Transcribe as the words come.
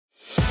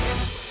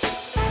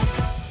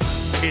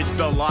It's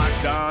the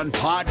Locked On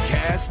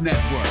Podcast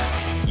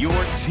Network, your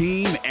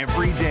team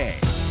every day.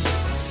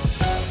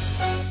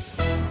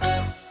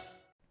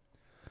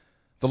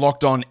 The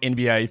Locked On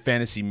NBA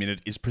Fantasy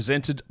Minute is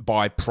presented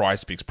by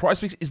PrizePicks.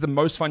 PrizePicks is the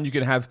most fun you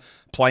can have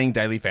playing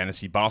daily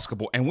fantasy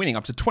basketball and winning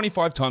up to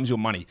 25 times your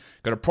money.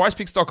 Go to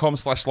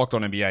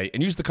prizepicks.com/LockedOnNBA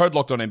and use the code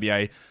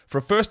LockedOnNBA for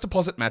a first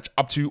deposit match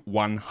up to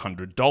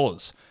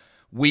 $100.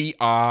 We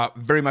are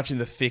very much in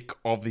the thick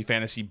of the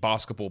fantasy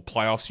basketball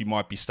playoffs. You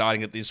might be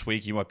starting it this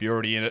week. You might be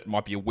already in it. It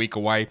might be a week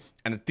away.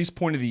 And at this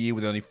point of the year,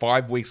 with only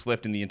 5 weeks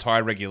left in the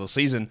entire regular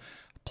season,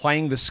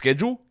 playing the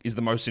schedule is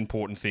the most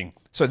important thing.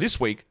 So this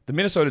week, the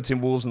Minnesota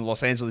Timberwolves and the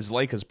Los Angeles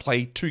Lakers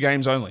play 2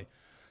 games only.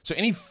 So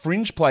any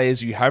fringe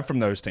players you have from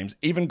those teams,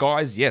 even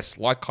guys, yes,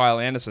 like Kyle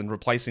Anderson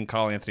replacing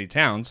Karl Anthony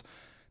Towns,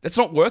 that's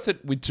not worth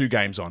it with 2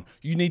 games on.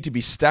 You need to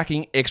be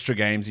stacking extra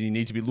games, and you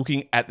need to be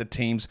looking at the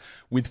teams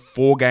with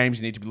 4 games.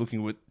 You need to be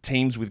looking at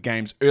teams with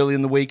games early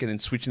in the week and then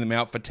switching them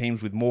out for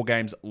teams with more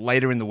games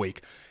later in the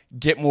week.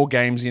 Get more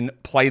games in,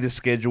 play the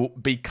schedule,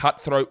 be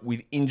cutthroat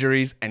with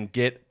injuries, and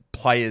get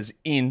players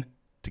in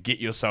to get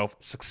yourself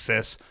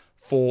success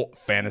for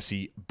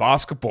fantasy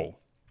basketball.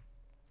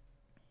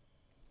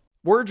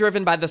 We're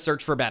driven by the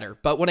search for better,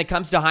 but when it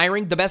comes to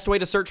hiring, the best way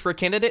to search for a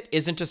candidate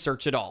isn't to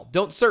search at all.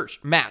 Don't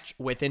search, match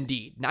with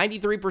Indeed.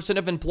 93%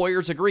 of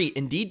employers agree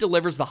Indeed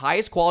delivers the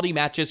highest quality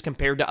matches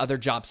compared to other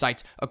job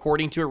sites,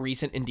 according to a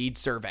recent Indeed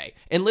survey.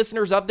 And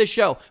listeners of this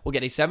show will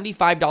get a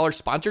 $75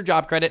 sponsored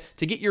job credit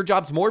to get your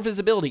jobs more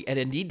visibility at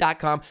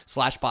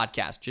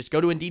Indeed.com/podcast. Just go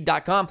to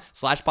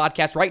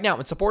Indeed.com/podcast right now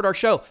and support our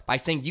show by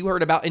saying you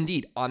heard about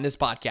Indeed on this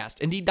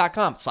podcast.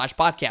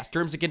 Indeed.com/podcast.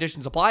 Terms and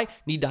conditions apply.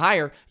 Need to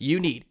hire? You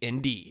need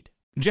Indeed.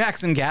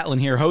 Jackson Gatlin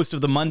here, host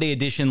of the Monday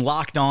edition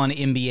Locked On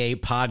NBA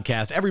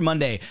podcast. Every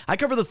Monday, I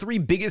cover the 3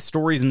 biggest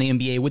stories in the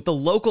NBA with the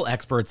local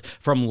experts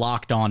from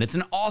Locked On. It's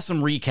an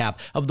awesome recap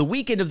of the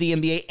weekend of the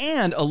NBA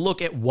and a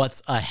look at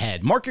what's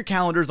ahead. Mark your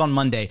calendars on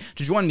Monday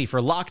to join me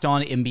for Locked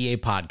On NBA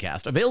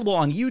podcast, available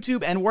on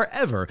YouTube and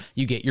wherever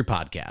you get your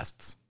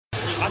podcasts.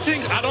 I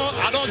think I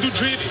don't do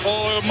drip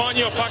or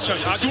money or fashion.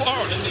 I do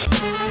art.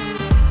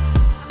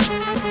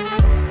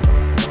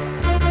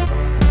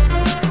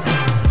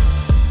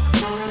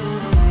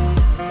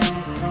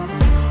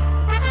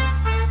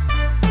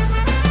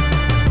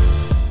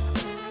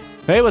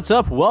 Hey, what's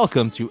up?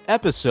 Welcome to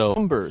episode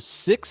number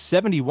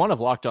 671 of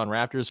Locked On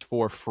Raptors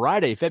for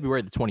Friday,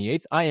 February the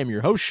 28th. I am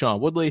your host, Sean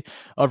Woodley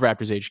of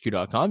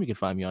RaptorsHQ.com. You can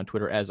find me on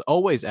Twitter, as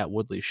always, at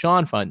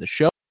WoodleySean. Find the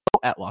show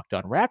at Locked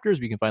On Raptors.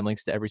 You can find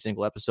links to every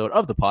single episode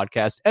of the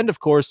podcast. And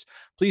of course,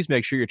 please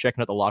make sure you're checking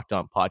out the Locked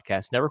On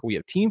Podcast Network. We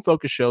have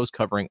team-focused shows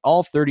covering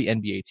all 30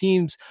 NBA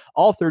teams,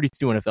 all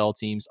 32 NFL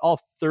teams, all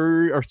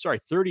 30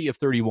 of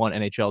 31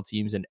 NHL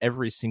teams, and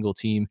every single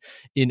team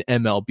in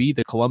MLB.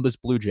 The Columbus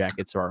Blue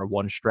Jackets are our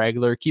one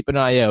straggler. Keep an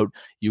eye out,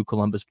 you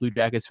Columbus Blue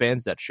Jackets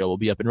fans. That show will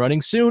be up and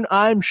running soon,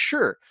 I'm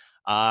sure.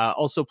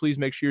 Also, please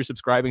make sure you're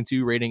subscribing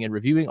to, rating, and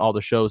reviewing all the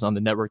shows on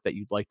the network that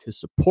you'd like to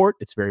support.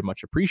 It's very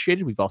much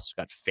appreciated. We've also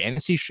got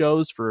fantasy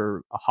shows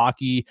for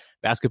hockey,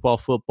 basketball,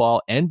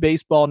 football, and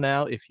baseball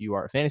now. If you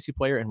are a fantasy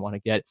player and want to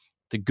get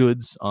the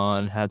goods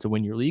on how to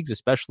win your leagues,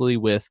 especially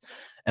with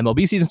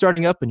MLB season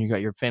starting up and you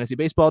got your fantasy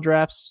baseball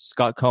drafts,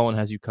 Scott Cohen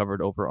has you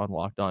covered over on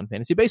Locked On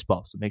Fantasy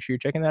Baseball. So make sure you're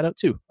checking that out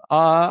too.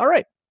 All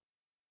right.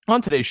 On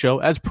today's show,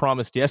 as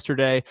promised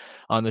yesterday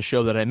on the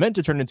show that I meant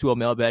to turn into a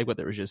mailbag, but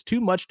there was just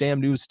too much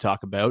damn news to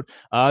talk about.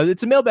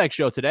 It's a mailbag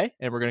show today,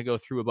 and we're going to go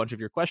through a bunch of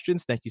your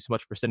questions. Thank you so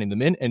much for sending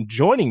them in. And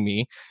joining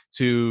me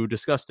to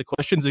discuss the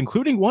questions,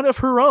 including one of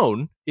her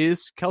own,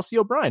 is Kelsea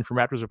O'Brien from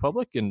Raptors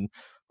Republic and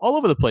all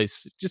over the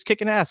place, just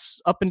kicking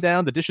ass up and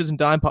down the Dishes and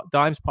Dimes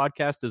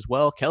podcast as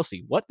well.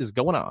 Kelsea, what is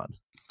going on?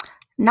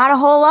 Not a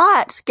whole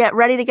lot. Get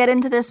ready to get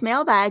into this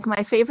mailbag,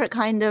 my favorite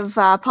kind of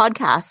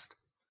podcast.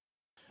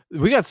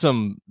 We got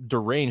some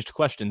deranged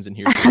questions in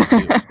here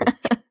today, too,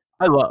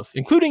 I love,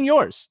 including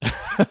yours.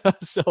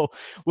 So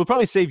we'll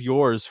probably save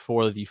yours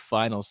for the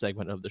final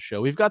segment of the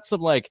show. We've got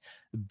some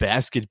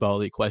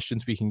basketball-y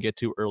questions we can get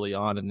to early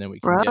on, and then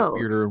we can get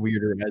weirder and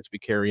weirder as we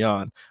carry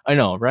on. I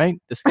know, right?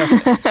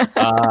 Disgusting.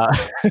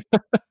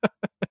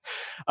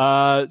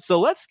 So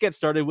let's get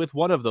started with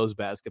one of those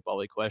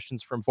basketball-y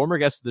questions from former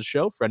guest of the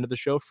show, friend of the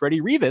show,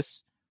 Freddie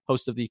Rivas,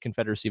 host of the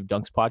Confederacy of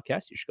Dunks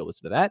podcast. You should go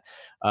listen to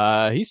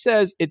that. He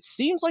says, it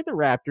seems like the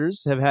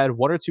Raptors have had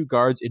 1 or 2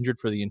 guards injured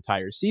for the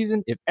entire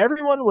season. If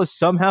everyone was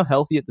somehow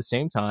healthy at the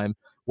same time,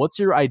 what's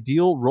your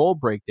ideal role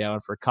breakdown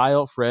for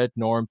Kyle, Fred,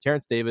 Norm,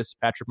 Terrence Davis,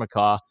 Patrick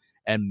McCaw,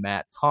 and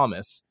Matt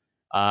Thomas?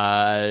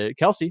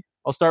 Kelsea,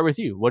 I'll start with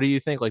you. What do you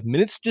think?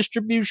 Minutes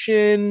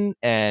distribution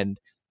and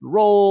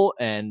role,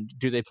 and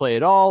do they play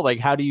at all?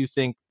 How do you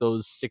think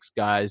those 6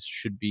 guys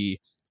should be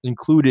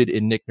included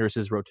in Nick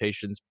Nurse's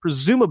rotations,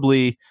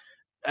 presumably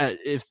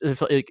if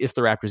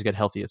the Raptors get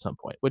healthy at some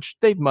point, which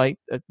they might.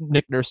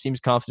 Nick Nurse seems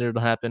confident it'll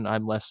happen.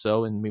 I'm less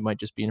so, and we might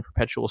just be in a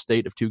perpetual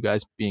state of 2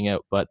 guys being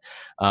out. But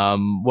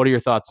what are your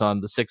thoughts on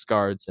the 6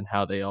 guards and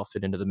how they all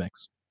fit into the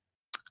mix?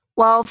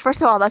 Well,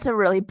 first of all, that's a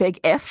really big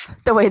if,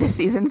 the way the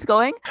season's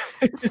going.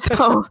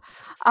 So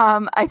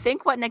I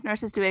think what Nick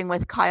Nurse is doing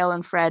with Kyle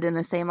and Fred in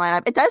the same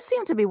lineup, it does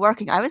seem to be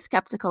working. I was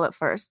skeptical at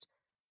first,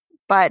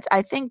 but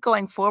I think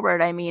going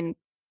forward, I mean,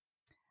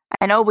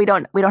 I know we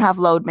don't have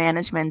load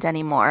management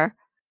anymore,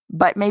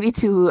 but maybe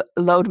to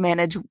load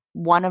manage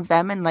one of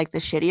them in like the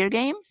shittier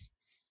games,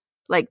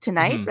 like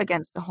tonight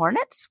against the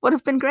Hornets, would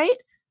have been great.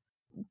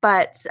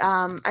 But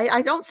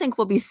I don't think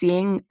we'll be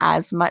seeing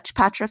as much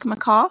Patrick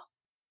McCaw.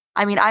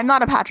 I mean, I'm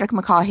not a Patrick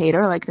McCaw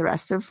hater like the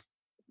rest of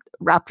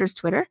Raptors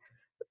Twitter,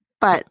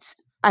 but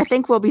I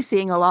think we'll be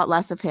seeing a lot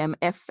less of him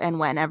if and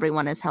when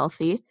everyone is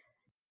healthy.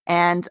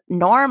 And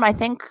Norm, I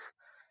think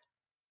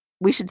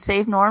we should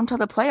save Norm till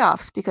the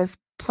playoffs because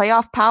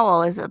playoff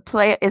Powell is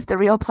the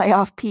real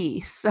playoff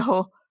P.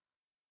 So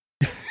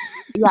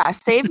yeah,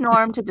 save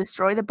Norm to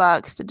destroy the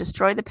Bucks, to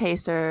destroy the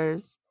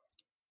Pacers,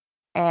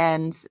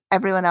 and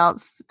everyone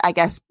else, I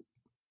guess,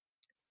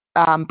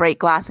 break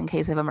glass in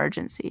case of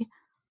emergency.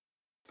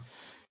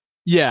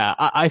 Yeah,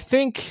 I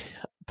think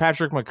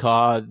Patrick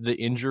McCaw, the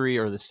injury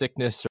or the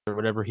sickness or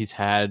whatever he's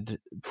had,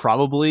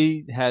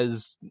 probably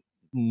has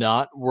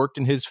not worked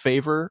in his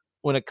favor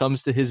when it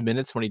comes to his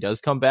minutes when he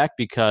does come back,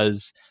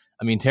 because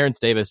I mean, Terrence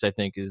Davis, I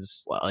think,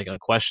 is like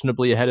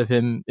unquestionably ahead of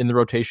him in the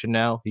rotation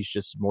now. He's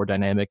just more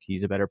dynamic.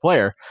 He's a better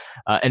player.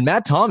 And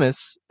Matt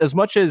Thomas, as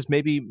much as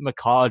maybe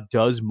McCaw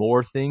does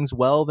more things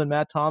well than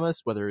Matt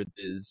Thomas, whether it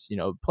is,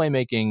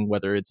 playmaking,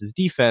 whether it's his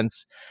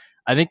defense,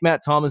 I think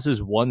Matt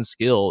Thomas's one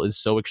skill is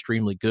so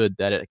extremely good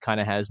that it kind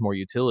of has more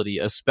utility,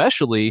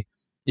 especially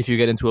if you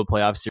get into a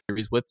playoff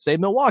series with, say,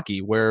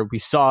 Milwaukee, where we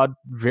saw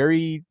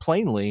very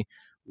plainly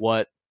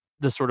what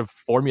the sort of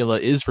formula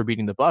is for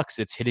beating the Bucks.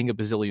 It's hitting a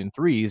bazillion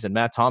threes, and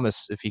Matt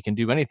Thomas, if he can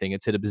do anything,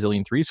 it's hit a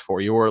bazillion threes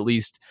for you, or at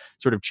least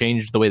sort of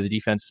change the way the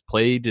defense is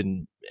played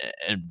and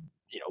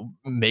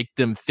make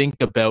them think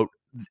about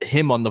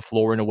him on the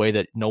floor in a way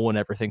that no one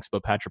ever thinks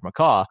about Patrick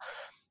McCaw.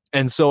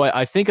 And so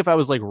I think if I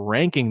was like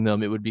ranking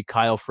them, it would be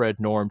Kyle, Fred,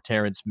 Norm,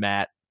 Terrence,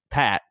 Matt,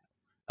 Pat,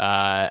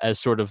 as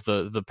sort of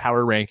the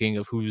power ranking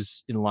of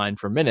who's in line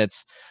for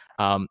minutes.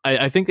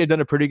 I think they've done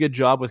a pretty good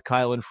job with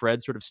Kyle and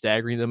Fred sort of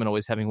staggering them and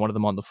always having one of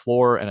them on the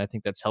floor. And I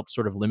think that's helped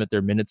sort of limit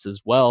their minutes as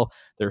well.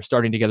 They're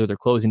starting together. They're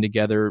closing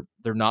together.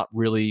 They're not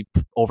really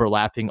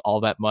overlapping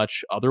all that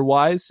much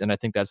otherwise. And I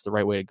think that's the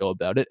right way to go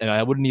about it. And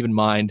I wouldn't even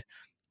mind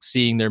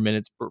seeing their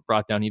minutes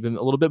brought down even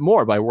a little bit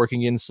more by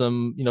working in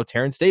some,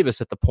 Terrence Davis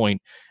at the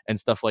point and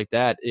stuff like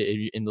that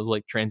in those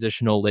like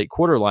transitional late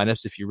quarter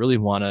lineups, if you really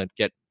want to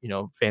get,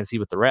 fancy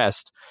with the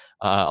rest.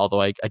 Although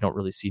I don't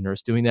really see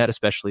Nurse doing that,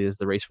 especially as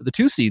the race for the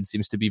 2 seed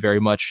seems to be very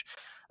much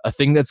a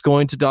thing that's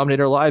going to dominate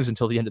our lives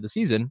until the end of the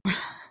season.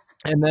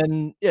 And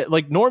then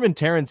like Norm and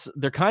Terrence,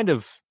 they're kind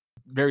of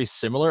very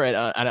similar. And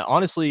I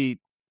honestly,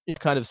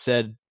 it kind of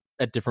said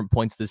at different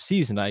points this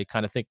season, I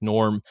kind of think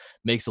Norm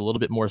makes a little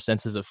bit more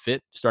sense as a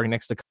fit starting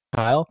next to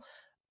Kyle.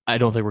 I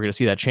don't think we're going to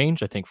see that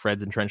change. I think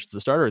Fred's entrenched as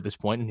a starter at this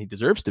point, and he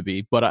deserves to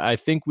be. But I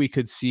think we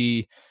could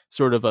see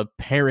sort of a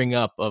pairing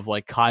up of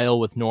like Kyle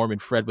with Norm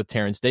and Fred with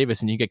Terrence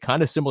Davis, and you get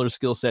kind of similar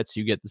skill sets.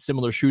 You get the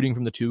similar shooting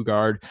from the 2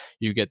 guard.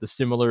 You get the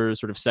similar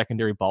sort of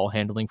secondary ball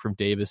handling from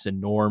Davis and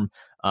Norm.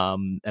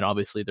 And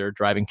obviously their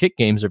driving kick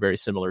games are very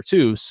similar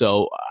too.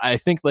 So I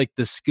think like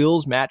the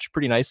skills match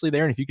pretty nicely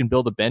there. And if you can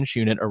build a bench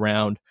unit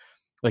around,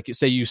 like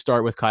say you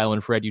start with Kyle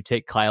and Fred, you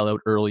take Kyle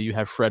out early, you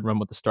have Fred run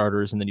with the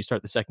starters, and then you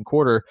start the second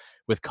quarter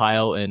with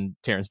Kyle and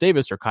Terrence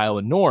Davis or Kyle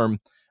and Norm.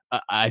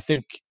 I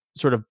think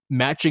sort of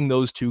matching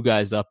those 2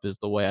 guys up is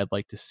the way I'd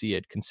like to see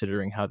it,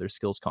 considering how their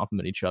skills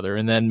complement each other.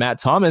 And then Matt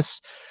Thomas,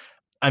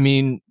 I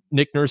mean,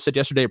 Nick Nurse said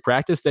yesterday at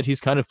practice that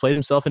he's kind of played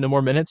himself into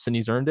more minutes and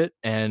he's earned it.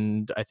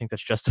 And I think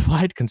that's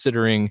justified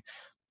considering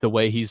the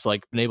way he's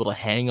like been able to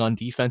hang on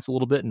defense a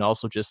little bit, and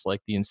also just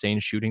like the insane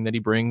shooting that he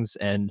brings.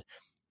 And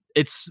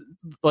it's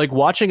like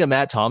watching a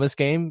Matt Thomas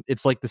game.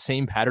 It's like the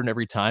same pattern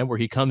every time where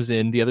he comes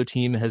in, the other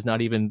team has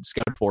not even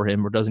scouted for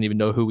him or doesn't even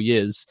know who he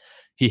is.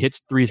 He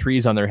hits 3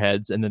 threes on their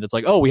heads, and then it's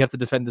like, oh, we have to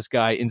defend this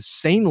guy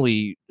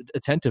insanely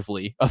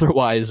attentively.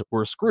 Otherwise,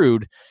 we're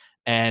screwed.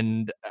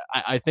 And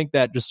I think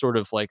that just sort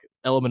of like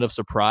element of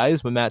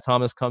surprise when Matt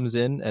Thomas comes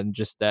in, and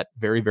just that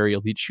very, very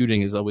elite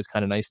shooting is always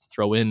kind of nice to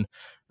throw in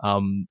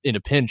a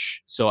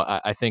pinch. So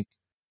I think,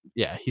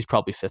 yeah, he's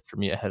probably 5th for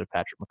me ahead of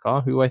Patrick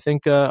McCaw, who I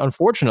think,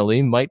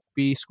 unfortunately, might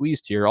be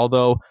squeezed here.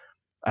 Although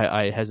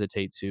I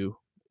hesitate to,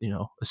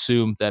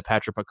 assume that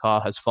Patrick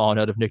McCaw has fallen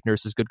out of Nick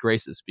Nurse's good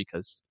graces,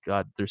 because,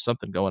 God, there's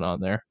something going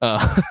on there.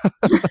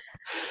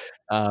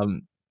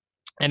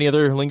 Any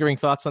other lingering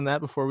thoughts on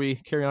that before we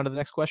carry on to the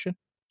next question?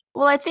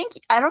 Well,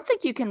 I don't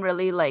think you can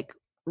really like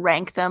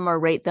rank them or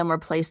rate them or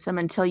place them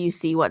until you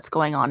see what's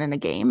going on in a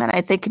game. And I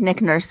think Nick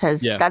Nurse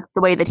has, that's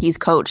the way that he's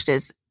coached,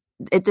 is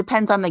it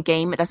depends on the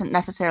game. It doesn't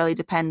necessarily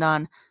depend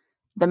on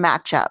the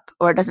matchup,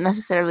 or it doesn't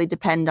necessarily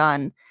depend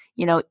on,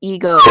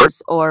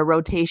 egos or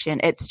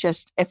rotation. It's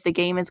just if the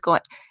game is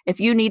going, if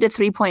you need a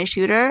 3-point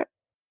shooter,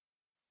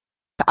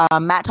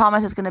 Matt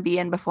Thomas is going to be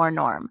in before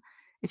Norm.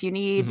 If you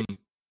need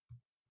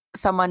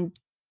someone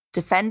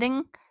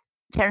defending,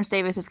 Terrence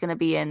Davis is going to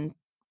be in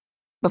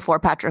before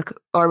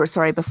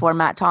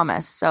Matt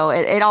Thomas. So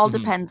it all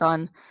depends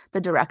on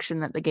the direction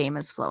that the game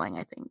is flowing,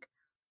 I think.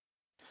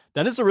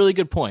 That is a really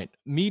good point.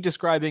 Me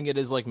describing it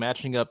as like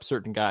matching up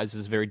certain guys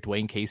is a very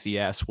Dwayne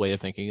Casey-ass way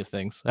of thinking of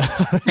things.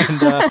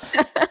 And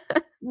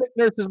Nick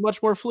Nurse is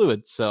much more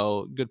fluid.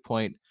 So good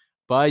point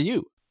by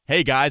you.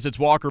 Hey guys, it's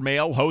Walker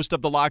Mail, host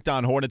of the Locked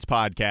On Hornets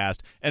podcast,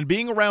 and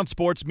being around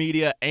sports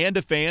media and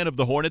a fan of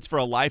the Hornets for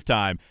a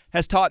lifetime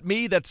has taught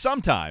me that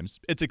sometimes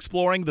it's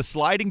exploring the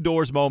sliding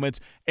doors moments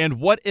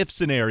and what-if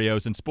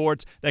scenarios in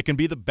sports that can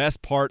be the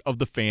best part of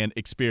the fan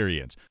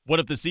experience. What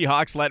if the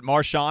Seahawks let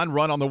Marshawn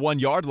run on the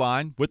 1-yard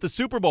line with the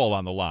Super Bowl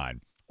on the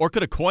line? Or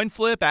could a coin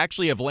flip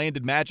actually have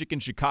landed Magic in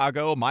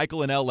Chicago,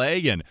 Michael in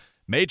L.A., and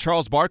made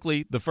Charles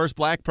Barkley the first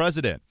black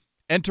president?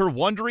 Enter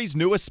Wondery's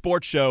newest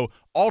sports show,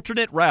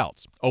 Alternate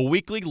Routes, a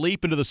weekly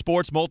leap into the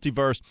sports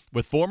multiverse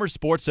with former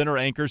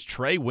SportsCenter anchors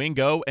Trey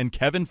Wingo and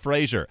Kevin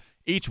Frazier.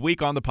 Each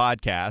week on the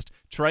podcast,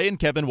 Trey and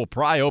Kevin will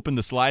pry open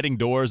the sliding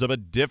doors of a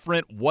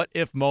different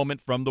what-if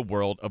moment from the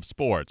world of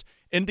sports.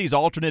 In these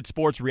alternate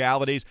sports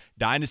realities,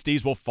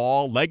 dynasties will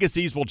fall,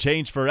 legacies will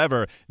change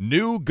forever,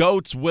 new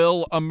GOATs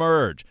will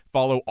emerge.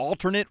 Follow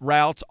Alternate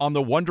Routes on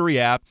the Wondery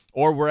app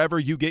or wherever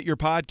you get your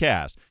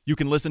podcast. You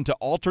can listen to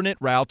Alternate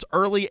Routes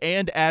early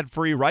and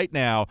ad-free right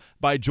now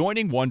by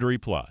joining Wondery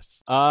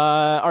Plus.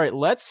 All right,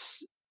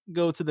 let's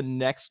go to the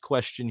next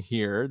question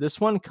here. This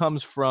one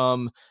comes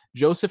from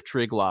Joseph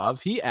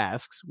Triglov. He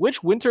asks,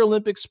 which Winter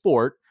Olympic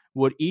sport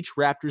would each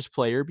Raptors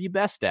player be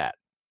best at?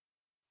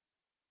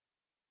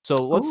 So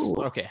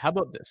okay, how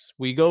about this?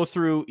 We go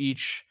through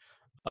each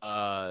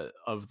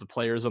of the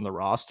players on the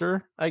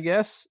roster, I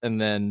guess,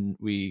 and then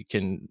we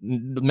can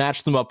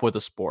match them up with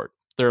a sport.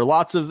 There are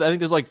I think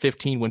there's like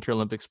 15 Winter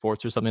Olympic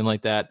sports or something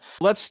like that.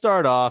 Let's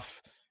start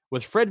off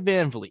with Fred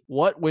VanVleet.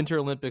 What Winter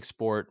Olympic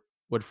sport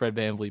would Fred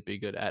VanVleet be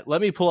good at?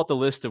 Let me pull up the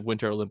list of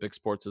Winter Olympic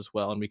sports as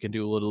well, and we can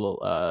do a little,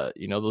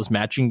 those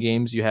matching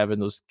games you have in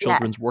those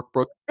children's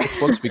workbooks.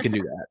 We can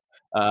do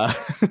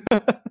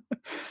that.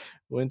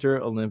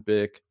 Winter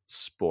Olympic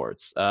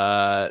sports.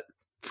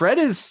 Fred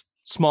is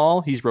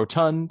small. He's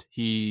rotund.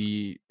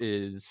 He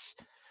is.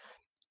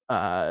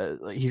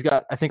 He's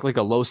got, I think, like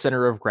a low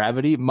center of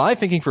gravity. My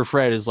thinking for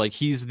Fred is like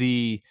he's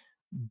the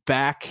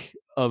back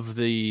of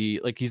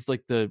he's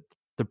like the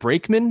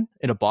brakeman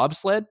in a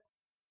bobsled.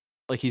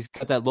 Like he's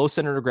got that low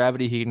center of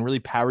gravity. He can really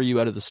power you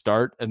out of the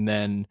start, and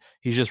then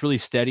he's just really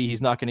steady. He's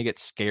not going to get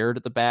scared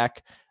at the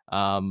back,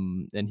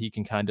 and he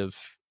can kind of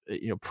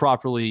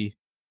properly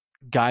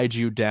guide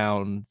you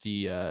down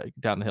the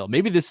hill.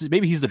 Maybe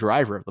he's the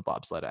driver of the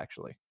bobsled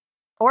actually,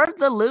 or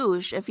the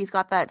luge if he's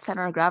got that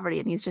center of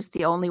gravity and he's just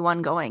the only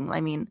one going. I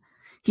mean,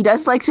 he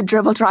does like to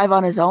dribble drive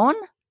on his own.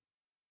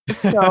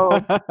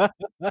 So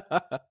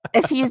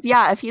if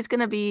he's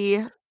gonna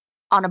be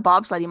on a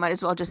bobsled, you might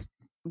as well just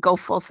go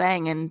full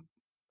thing and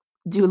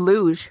do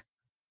luge.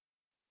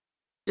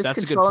 Just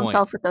That's control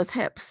himself with those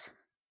hips.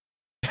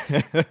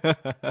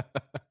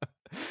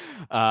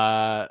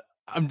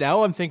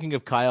 I'm thinking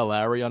of Kyle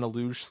Lowry on a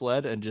luge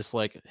sled and just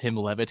like him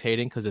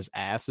levitating because his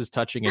ass is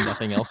touching and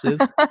nothing else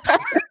is.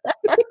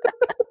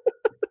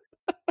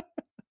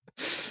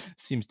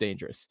 Seems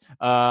dangerous.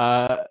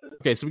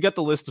 Okay, so we got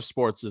the list of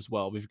sports as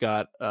well. We've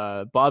got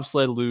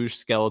bobsled, luge,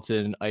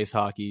 skeleton, ice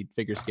hockey,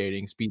 figure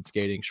skating, speed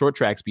skating, short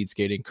track speed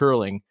skating,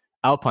 curling,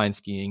 alpine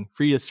skiing,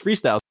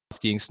 freestyle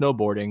skiing,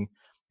 snowboarding,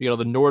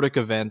 the Nordic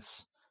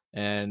events,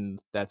 and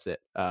that's it.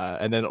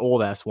 And then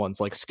old ass ones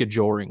like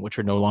skijoring, which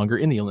are no longer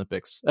in the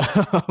Olympics.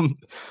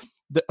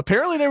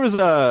 Apparently there was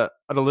an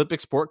Olympic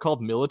sport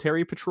called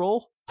military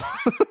patrol,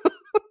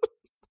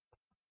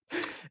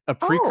 a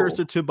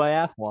precursor to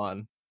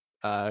biathlon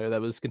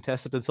that was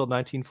contested until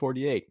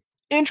 1948.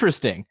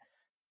 Interesting.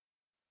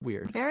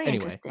 Weird. Very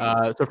anyway,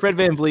 interesting. So Fred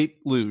VanVleet,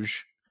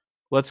 luge.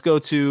 Let's go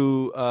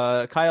to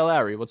Kyle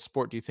Lowry. What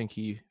sport do you think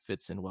he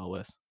fits in well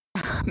with?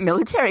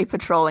 Military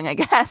patrolling, I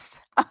guess.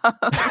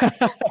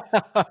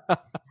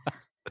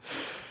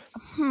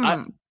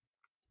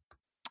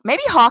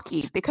 Maybe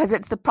hockey, because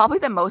it's probably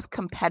the most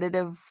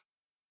competitive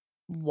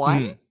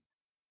one.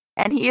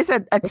 And he is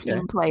a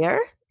team player.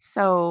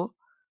 So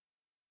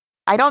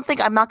I'm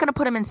not going to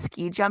put him in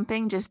ski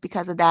jumping just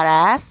because of that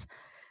ass.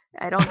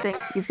 I don't think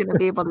he's going to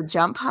be able to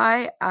jump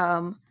high.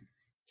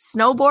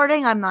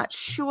 Snowboarding, I'm not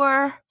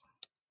sure.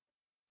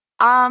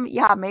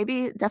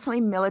 Maybe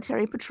definitely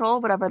military patrol,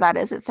 whatever that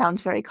is. It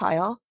sounds very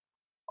Kyle.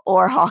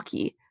 Or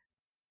hockey.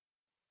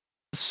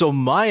 So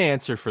my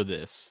answer for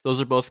this, those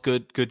are both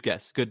good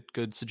guesses,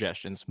 good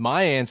suggestions.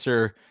 My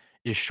answer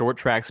is short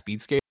track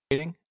speed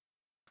skating.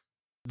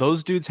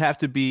 Those dudes have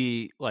to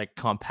be like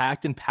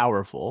compact and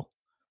powerful.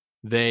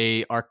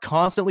 They are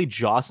constantly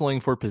jostling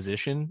for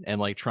position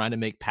and like trying to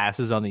make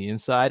passes on the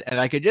inside. And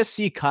I could just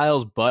see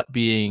Kyle's butt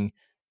being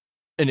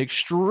an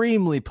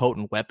extremely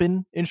potent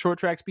weapon in short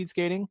track speed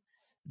skating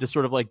to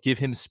sort of like give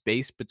him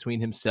space between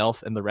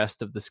himself and the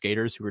rest of the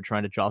skaters who are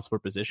trying to jostle for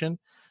position.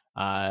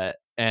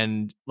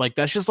 And like,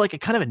 that's just like a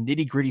kind of a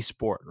nitty gritty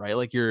sport, right?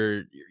 Like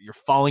you're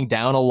falling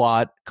down a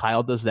lot.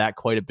 Kyle does that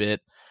quite a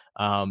bit.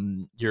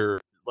 You're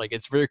like,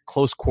 it's very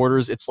close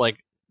quarters. It's like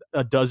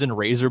a dozen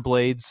razor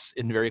blades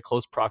in very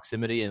close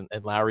proximity, and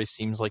Lowry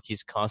seems like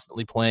he's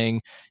constantly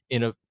playing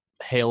in a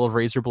hail of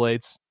razor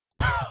blades.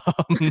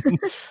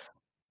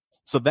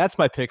 So that's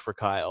my pick for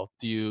Kyle.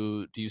 Do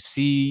you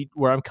see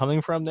where I'm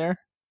coming from there?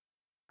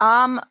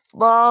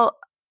 Well,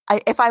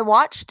 if I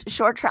watched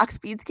short track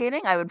speed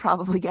skating, I would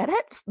probably get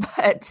it.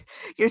 But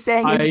you're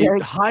saying it's I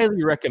very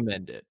highly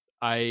recommend it.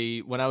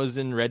 When I was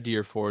in Red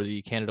Deer for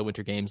the Canada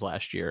Winter Games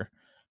last year,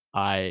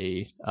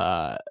 I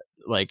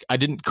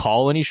didn't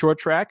call any short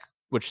track,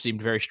 which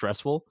seemed very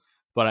stressful,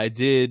 but I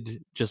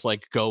did just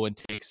like go and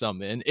take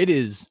some in. It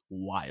is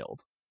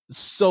wild.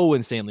 So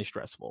insanely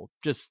stressful.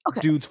 Just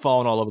dudes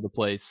falling all over the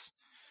place.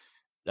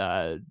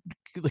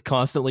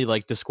 Constantly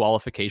like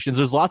disqualifications.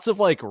 There's lots of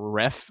like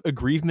ref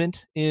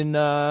aggrievement in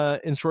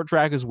short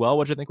track as well,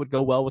 which I think would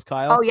go well with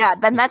Kyle. Oh yeah,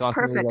 then There's that's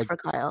perfect for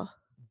Kyle.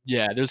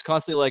 Yeah, there's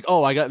constantly like,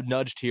 oh, I got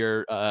nudged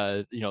here.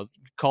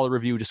 Call a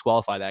review,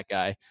 disqualify that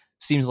guy.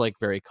 Seems like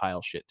very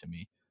Kyle shit to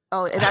me.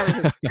 Oh, that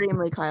was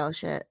extremely Kyle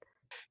shit.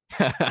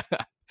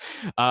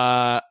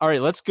 All right,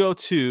 let's go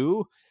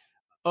to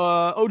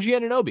OG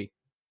Anunoby.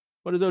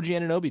 What does OG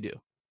Anunoby do?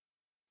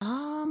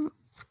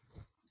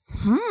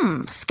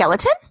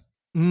 Skeleton?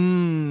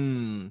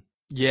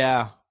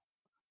 Yeah.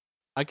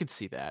 I could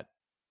see that.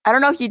 I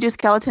don't know if you do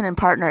skeleton in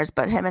partners,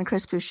 but him and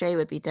Chris Boucher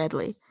would be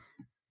deadly.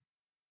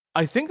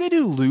 I think they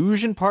do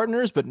luge in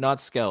partners, but not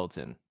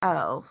skeleton.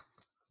 Oh.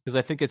 Because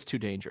I think it's too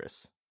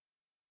dangerous.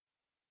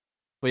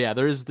 But yeah,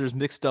 there's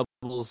mixed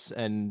doubles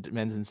and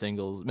men's and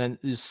singles.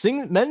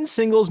 Men's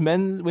singles,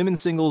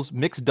 women's singles,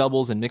 mixed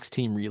doubles, and mixed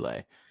team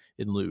relay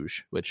in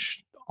luge,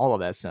 which all of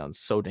that sounds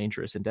so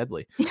dangerous and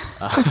deadly.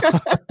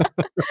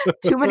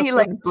 Too many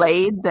like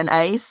blades and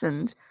ice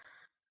and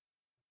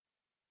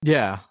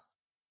yeah,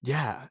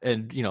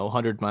 and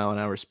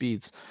 100-mile-an-hour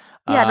speeds.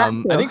 Yeah,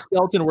 I think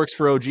skeleton works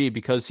for OG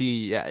because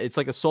it's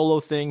like a solo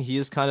thing. He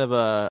is kind of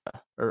a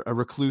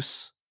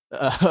recluse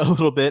a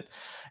little bit,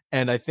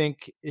 and I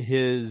think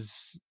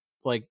his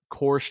like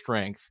core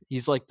strength,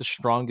 he's like the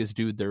strongest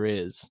dude there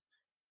is.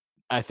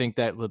 I think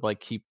that would like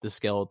keep the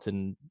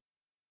skeleton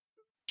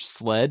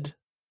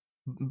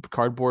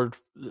cardboard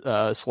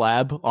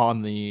slab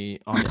on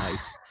the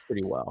ice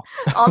pretty well.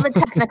 All the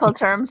technical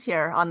terms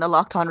here on the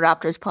Locked On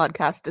Raptors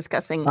podcast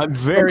discussing. I'm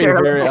very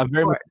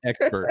much an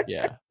expert.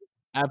 Yeah,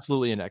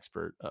 absolutely an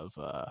expert of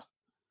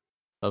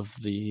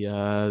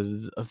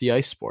the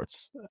ice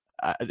sports.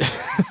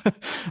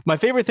 My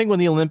favorite thing when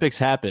the Olympics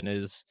happen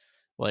is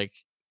like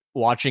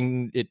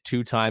watching it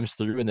 2 times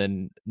through and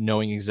then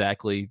knowing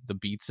exactly the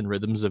beats and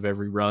rhythms of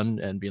every run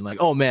and being like,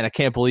 oh man, I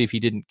can't believe he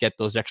didn't get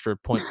those extra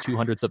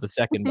 0.2 of a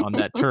second on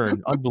that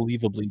turn.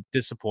 Unbelievably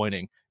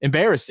disappointing.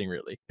 Embarrassing,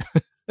 really.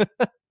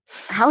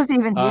 How is he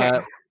even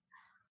here?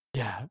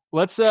 Yeah.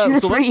 Let's do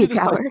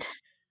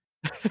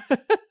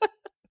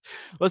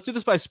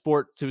this by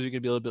sport so we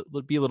can be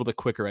a little bit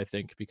quicker, I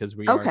think, because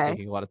we are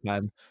taking a lot of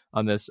time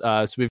on this.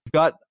 So we've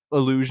got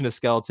illusion, a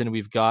skeleton,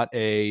 we've got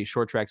a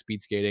short track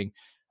speed skating.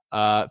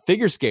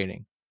 Figure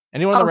skating.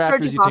 Anyone on the Raptors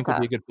Serge you think would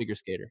be a good figure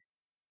skater?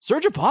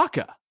 Serge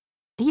Ibaka.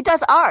 He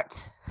does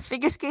art.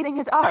 Figure skating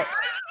is art.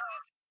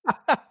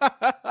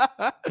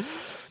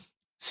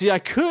 See,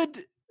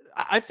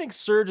 I think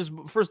Serge is,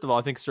 first of all,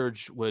 I think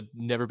Serge would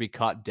never be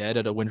caught dead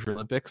at a Winter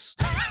Olympics.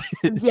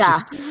 It's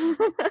just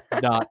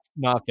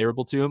not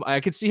favorable to him. I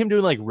could see him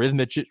doing like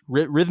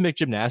rhythmic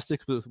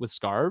gymnastics with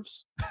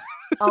scarves.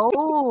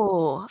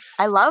 Oh,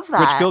 I love that.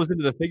 Which goes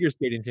into the figure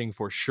skating thing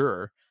for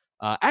sure.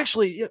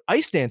 Actually,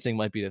 ice dancing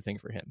might be the thing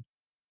for him.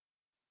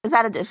 Is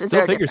that is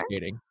there a figure difference?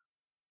 skating?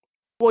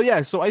 Well,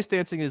 yeah. So ice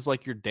dancing is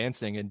like you're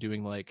dancing and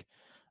doing like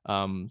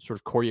sort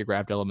of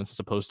choreographed elements as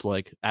opposed to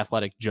like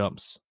athletic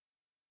jumps.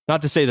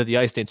 Not to say that the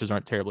ice dancers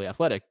aren't terribly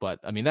athletic, but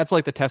I mean that's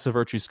like the Tessa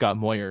Virtue, Scott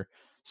Moyer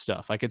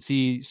stuff. I could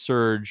see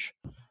Serge,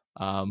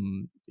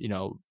 being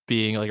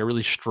like a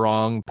really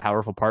strong,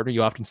 powerful partner.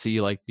 You often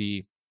see like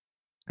the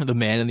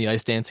man in the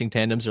ice dancing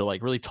tandems are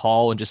like really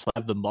tall and just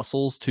have the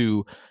muscles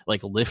to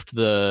like lift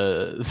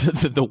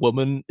the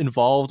woman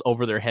involved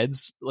over their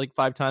heads like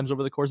 5 times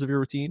over the course of your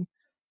routine.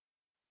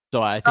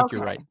 So I think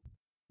you're right.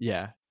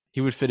 Yeah,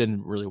 he would fit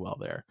in really well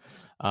there.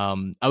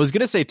 I was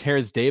gonna say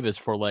Terrence Davis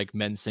for like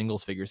men's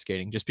singles figure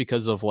skating, just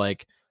because of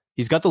like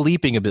he's got the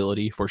leaping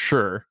ability for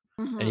sure,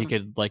 and he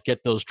could like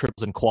get those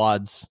triples and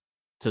quads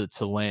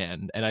to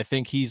land. And I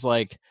think he's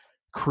like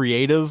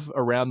creative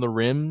around the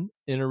rim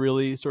in a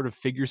really sort of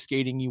figure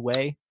skating-y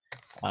way.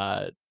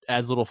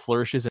 Adds little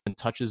flourishes and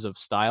touches of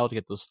style to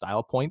get those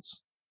style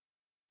points.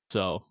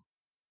 So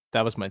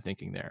that was my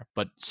thinking there.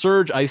 But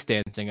Serge ice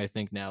dancing, I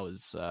think now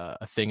is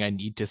a thing I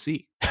need to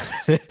see.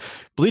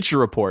 Bleacher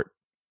Report,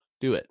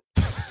 do it.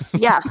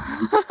 Yeah.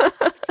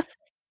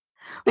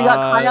 We got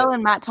Kyle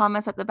and Matt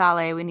Thomas at the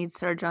ballet. We need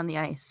Serge on the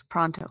ice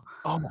pronto.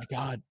 Oh my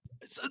God.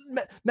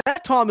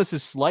 Matt Thomas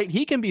is slight.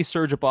 He can be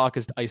Serge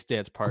Ibaka's ice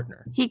dance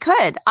partner. He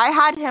could. I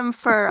had him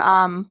for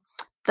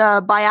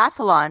the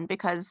biathlon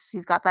because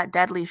he's got that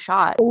deadly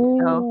shot.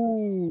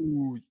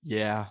 Oh,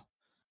 yeah.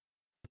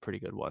 Pretty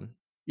good one.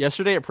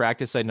 Yesterday at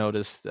practice, I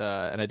noticed,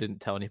 and I didn't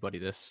tell anybody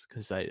this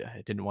because I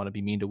didn't want to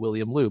be mean to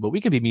William Liu, but we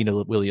can be mean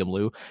to William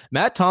Liu.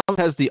 Matt Tom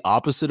has the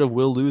opposite of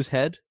Will Liu's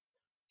head.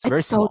 It's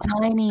very so small.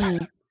 tiny.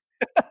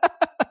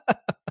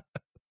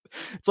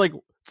 It's like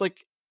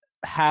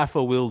half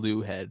a Will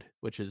Liu head,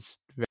 which is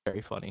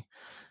very funny.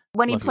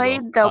 When he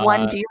played the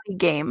one G League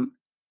game,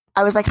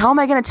 I was like, how am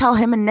I going to tell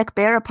him and Nick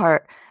Bear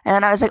apart? And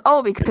then I was like,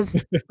 oh,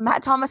 because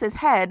Matt Thomas's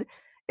head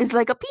is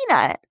like a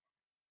peanut.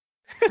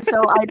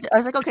 So I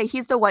was like, okay,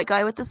 he's the white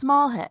guy with the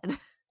small head.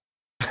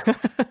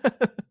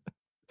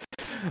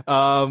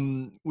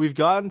 We've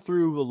gone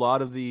through a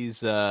lot of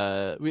these.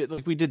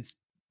 We did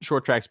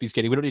short track speed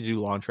skating. We don't need to do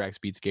long track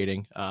speed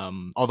skating.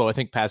 Although I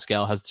think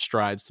Pascal has the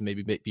strides to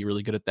maybe be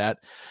really good at that.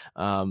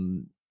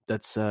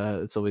 That's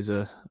always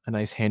a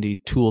nice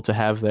handy tool to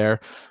have there.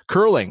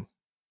 Curling.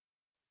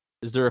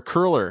 Is there a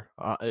curler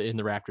in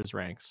the Raptors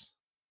ranks?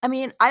 I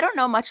mean, I don't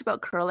know much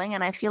about curling,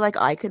 and I feel like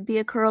I could be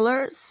a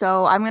curler.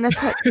 So I'm gonna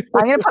put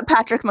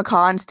Patrick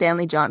McCaw and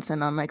Stanley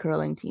Johnson on my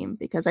curling team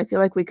because I feel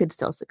like we could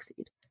still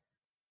succeed.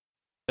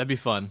 That'd be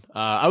fun.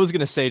 I was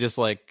gonna say just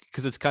like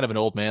because it's kind of an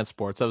old man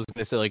sport. So I was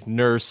gonna say like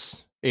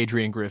Nurse,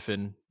 Adrian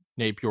Griffin,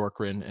 Nate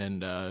Bjorkgren,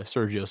 and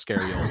Sergio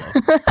Scariolo.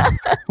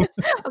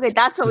 Okay,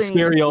 that's what we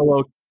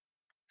need.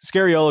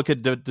 Scariolo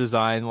could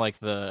design like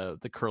the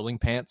curling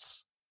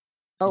pants.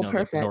 Oh,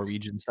 perfect. Like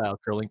Norwegian style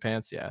curling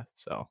pants. Yeah.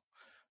 So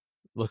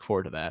look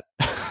forward to that.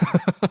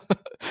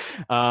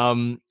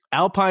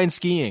 Alpine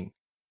skiing.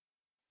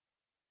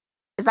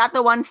 Is that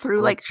the one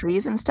through like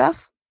trees and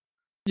stuff?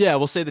 Yeah,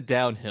 we'll say the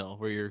downhill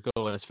where you're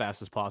going as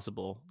fast as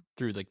possible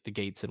through like the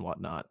gates and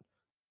whatnot.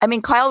 I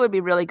mean, Kyle would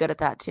be really good at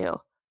that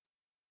too.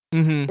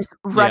 Mm-hmm. Just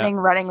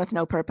running with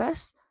no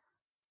purpose.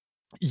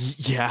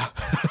 Yeah.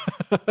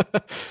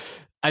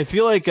 I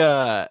feel like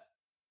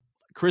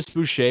Chris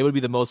Boucher would be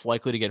the most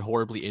likely to get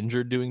horribly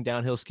injured doing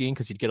downhill skiing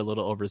because he'd get a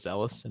little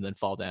overzealous and then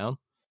fall down.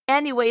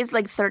 And he weighs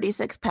like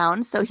 36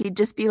 pounds, so he'd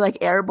just be like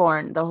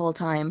airborne the whole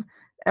time.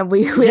 And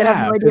we have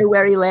no idea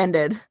where he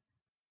landed.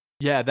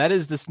 Yeah, that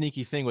is the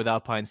sneaky thing with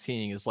alpine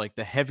skiing is like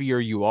the heavier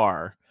you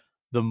are,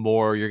 the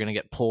more you're going to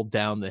get pulled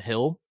down the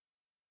hill.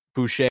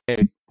 Boucher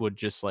would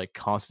just like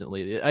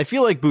constantly. I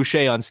feel like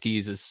Boucher on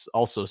skis is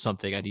also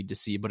something I need to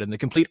see, but in the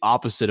complete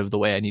opposite of the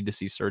way I need to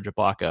see Serge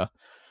Ibaka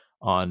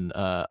on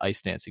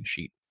ice dancing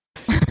sheet.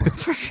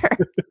 For sure.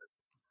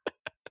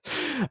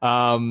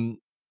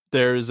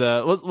 There's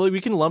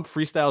we can lump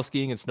freestyle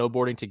skiing and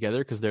snowboarding together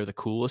because they're the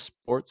coolest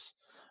sports.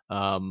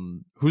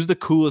 Who's the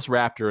coolest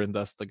Raptor and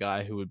thus the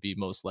guy who would be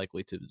most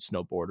likely to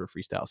snowboard or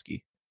freestyle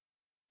ski?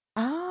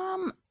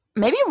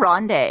 Maybe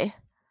Rondé.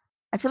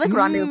 I feel like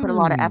Rondé would put a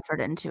lot of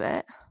effort into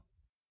it.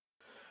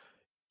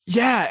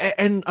 Yeah,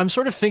 and I'm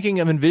sort of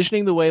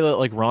envisioning the way that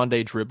like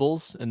Rondé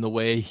dribbles and the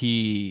way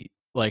he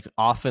like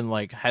often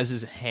like has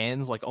his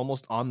hands like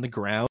almost on the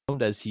ground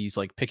as he's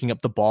like picking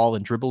up the ball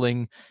and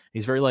dribbling.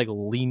 He's very like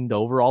leaned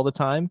over all the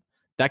time.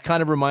 That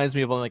kind of reminds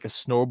me of when like a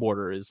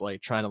snowboarder is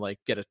like trying to like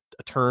get a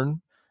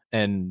turn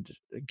and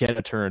get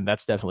a turn.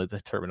 That's definitely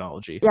the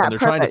terminology. Yeah, when they're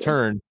trying to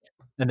turn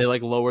and they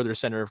like lower their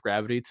center of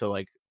gravity to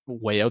like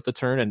weigh out the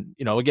turn. And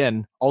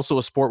again, also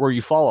a sport where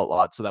you fall a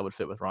lot, so that would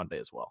fit with Rondé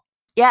as well.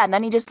 Yeah, and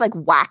then he just like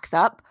whacks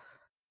up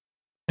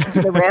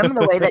to the rim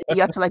the way that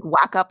you have to like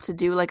whack up to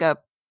do like a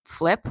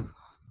flip.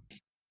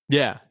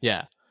 Yeah.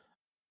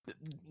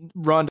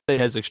 Rondé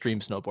has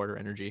extreme snowboarder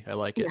energy. I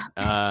like it.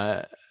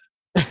 Yeah.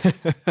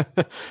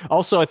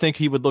 Also, I think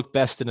he would look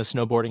best in a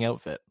snowboarding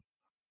outfit.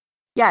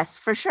 Yes,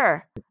 for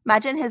sure.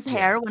 Imagine his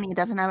hair when he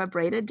doesn't have it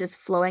braided, just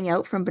flowing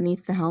out from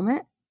beneath the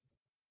helmet.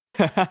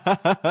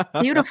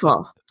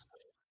 Beautiful.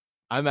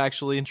 I'm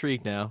actually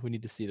intrigued now. We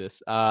need to see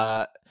this.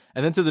 And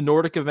then to the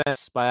Nordic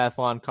events,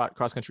 biathlon,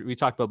 cross country. We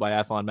talked about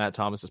biathlon. Matt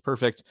Thomas is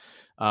perfect.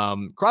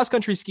 Cross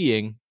country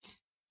skiing.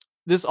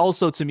 This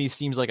also to me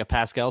seems like a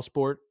Pascal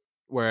sport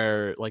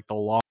where like the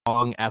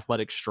long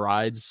athletic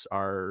strides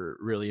are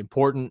really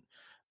important.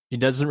 He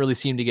doesn't really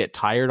seem to get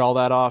tired all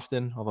that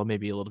often, although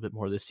maybe a little bit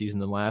more this season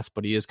than last,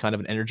 but he is kind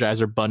of an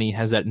energizer bunny,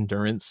 has that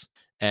endurance.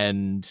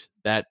 And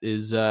that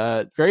is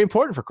very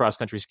important for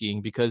cross-country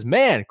skiing because,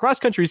 man,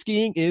 cross-country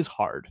skiing is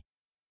hard.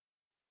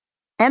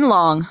 And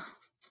long.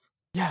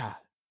 Yeah,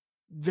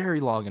 very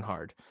long and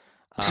hard.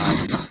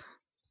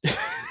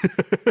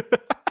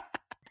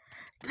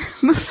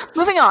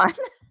 Moving on.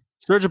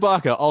 Serge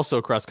Ibaka,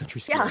 also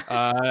cross-country skier.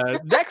 Yeah.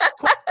 Next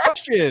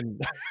question.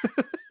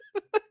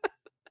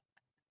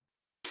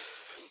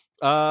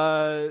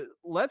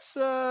 Let's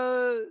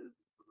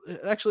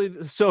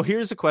actually, so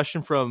here's a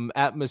question from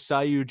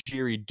 @Masayu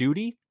Jiri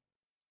Duty.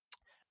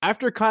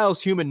 After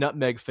Kyle's human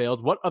nutmeg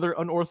failed, what other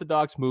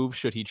unorthodox move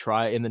should he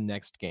try in the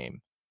next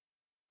game?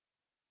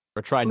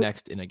 Or try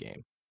next in a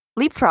game?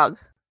 Leapfrog.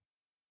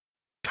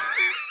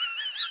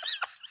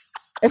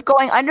 If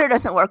going under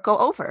doesn't work, go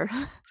over.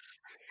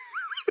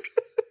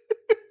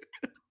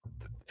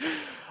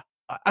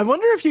 I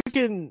wonder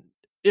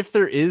if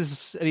there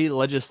is any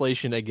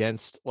legislation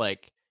against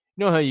like,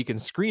 you know how you can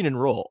screen and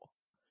roll?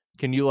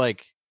 Can you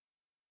like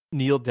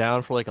kneel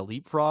down for like a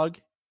leapfrog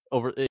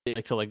over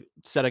like to like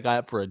set a guy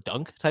up for a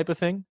dunk type of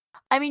thing?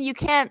 I mean, you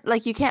can't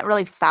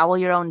really foul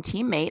your own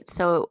teammate.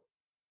 So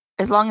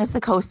as long as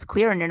the coast's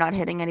clear and you're not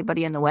hitting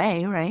anybody in the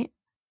way, right?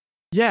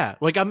 Yeah,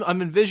 like I'm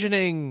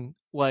envisioning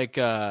like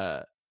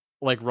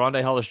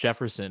Rondé Hollis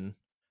Jefferson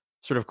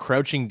sort of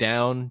crouching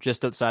down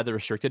just outside the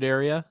restricted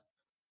area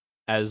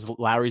as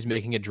Lowry's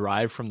making a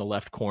drive from the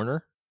left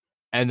corner,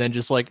 and then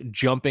just like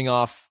jumping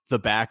off the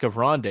back of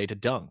Rondé to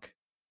dunk.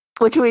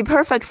 Which would be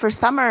perfect for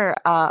summer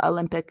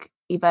Olympic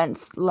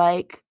events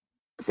like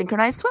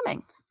synchronized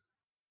swimming.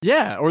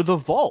 Yeah, or the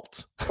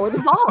vault.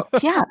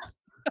 Yeah.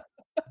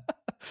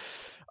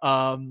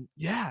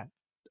 Yeah.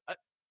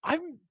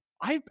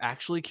 I'm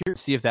actually curious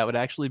to see if that would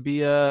actually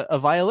be a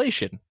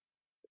violation.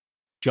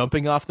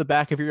 Jumping off the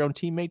back of your own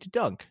teammate to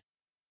dunk.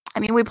 I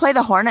mean, we play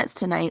the Hornets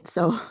tonight,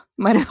 so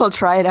might as well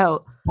try it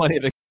out. Plenty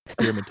of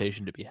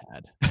experimentation to be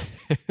had.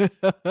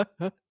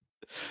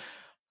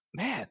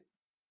 Man,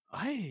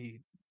 I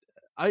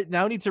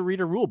now need to read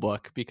a rule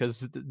book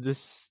because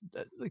this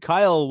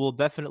Kyle will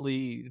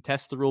definitely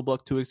test the rule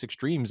book to its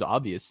extremes.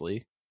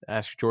 Obviously,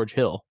 ask George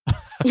Hill.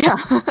 Yeah.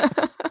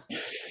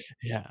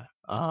 Yeah.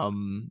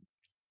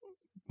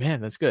 Man,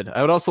 that's good.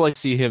 I would also like to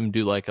see him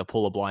do like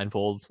pull a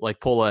blindfold, like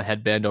pull a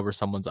headband over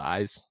someone's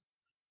eyes.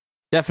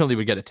 Definitely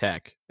would get a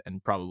tech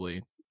and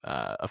probably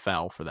a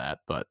foul for that.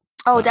 But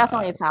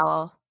definitely a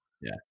foul.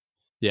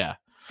 Yeah.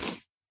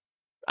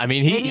 I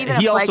mean,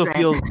 he also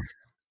feels.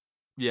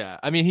 Yeah,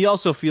 I mean, he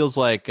also feels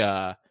like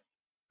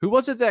who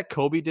was it that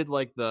Kobe did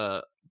like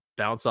the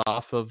bounce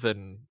off of,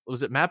 and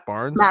was it Matt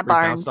Barnes? Matt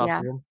Barnes,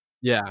 yeah.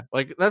 Yeah,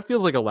 like that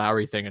feels like a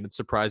Lowry thing, and it's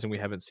surprising we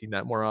haven't seen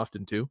that more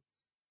often too.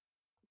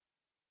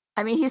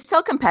 I mean, he's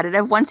still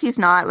competitive. Once he's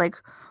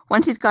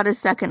got his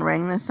second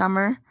ring this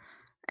summer,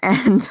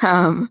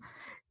 and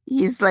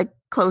he's like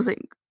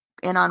closing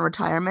in on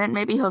retirement,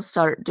 maybe he'll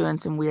start doing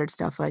some weird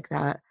stuff like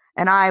that,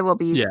 and I will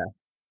be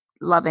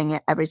loving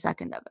it every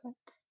second of it.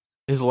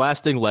 His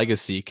lasting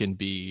legacy can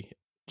be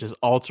just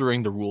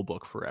altering the rule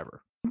book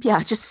forever.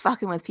 Yeah, just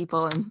fucking with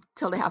people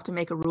until they have to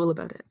make a rule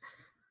about it.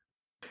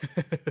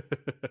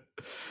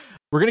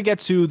 We're going to get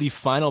to the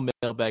final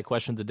mailbag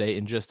question of the day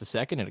in just a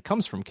second, and it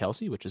comes from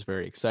Kelsey, which is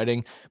very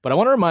exciting. But I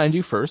want to remind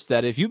you first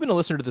that if you've been a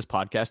listener to this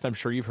podcast, I'm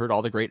sure you've heard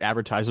all the great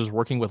advertisers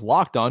working with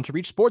Locked On to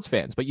reach sports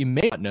fans. But you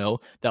may not know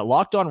that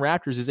Locked On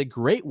Raptors is a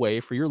great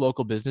way for your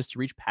local business to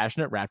reach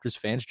passionate Raptors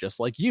fans just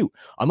like you.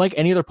 Unlike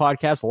any other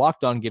podcast,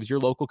 Locked On gives your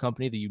local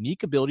company the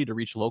unique ability to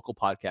reach local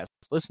podcast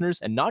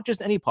listeners, and not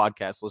just any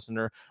podcast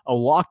listener, a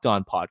Locked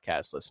On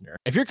podcast listener.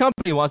 If your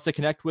company wants to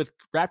connect with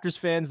Raptors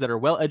fans that are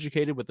well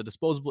educated with a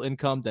disposable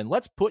income, then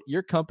let's put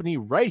your company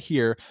right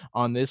here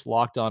on this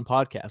Locked On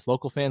podcast.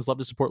 Local fans love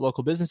to support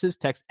local businesses.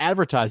 Text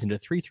advertising to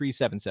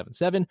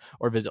 33777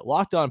 or visit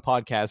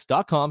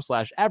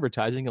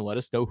lockedonpodcast.com/advertising and let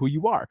us know who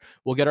you are.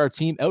 We'll get our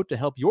team out to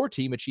help your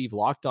team achieve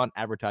Locked On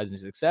advertising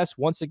success.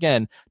 Once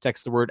again,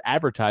 text the word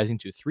advertising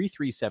to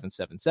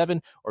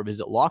 33777 or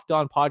visit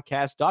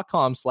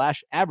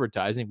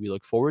lockedonpodcast.com/advertising. We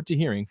look forward to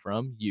hearing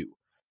from you.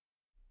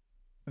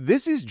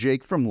 This is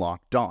Jake from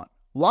Locked On.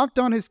 Locked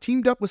On has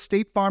teamed up with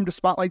State Farm to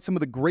spotlight some of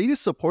the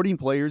greatest supporting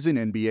players in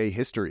NBA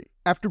history.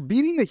 After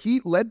beating the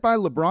Heat led by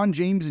LeBron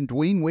James and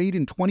Dwayne Wade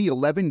in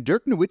 2011,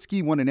 Dirk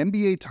Nowitzki won an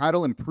NBA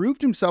title and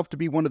proved himself to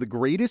be one of the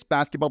greatest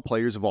basketball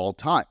players of all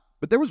time.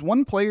 But there was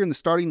one player in the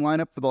starting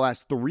lineup for the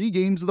last 3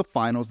 games of the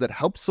finals that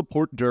helped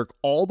support Dirk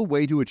all the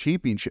way to a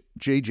championship,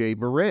 JJ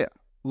Barea.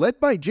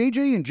 Led by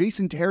JJ and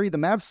Jason Terry, the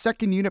Mavs'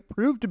 second unit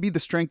proved to be the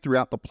strength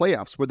throughout the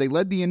playoffs, where they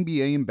led the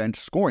NBA in bench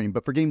scoring.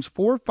 But for games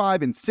 4,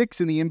 5, and 6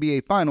 in the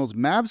NBA Finals,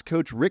 Mavs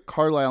coach Rick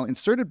Carlisle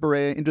inserted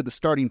Barea into the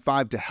starting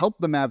 5 to help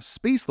the Mavs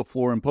space the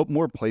floor and put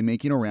more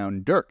playmaking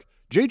around Dirk.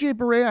 JJ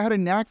Barea had a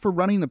knack for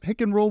running the pick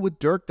and roll with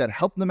Dirk that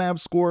helped the Mavs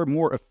score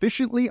more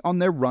efficiently on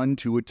their run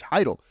to a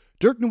title.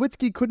 Dirk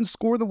Nowitzki couldn't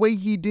score the way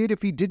he did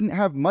if he didn't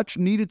have much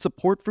needed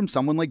support from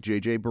someone like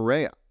JJ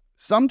Barea.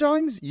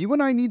 Sometimes you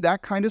and I need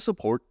that kind of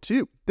support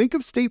too. Think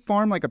of State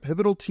Farm like a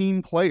pivotal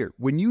team player.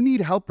 When you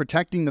need help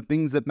protecting the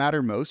things that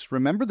matter most,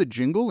 remember the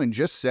jingle and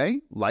just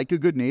say, like a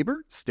good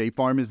neighbor, State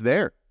Farm is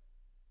there.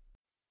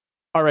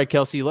 All right,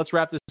 Kelsey, let's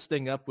wrap this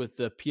thing up with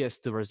the pièce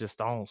de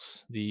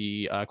résistance.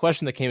 The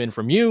question that came in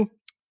from you: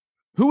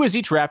 who is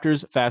each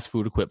Raptors fast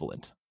food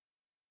equivalent?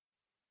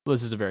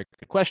 This is a very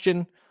good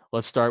question.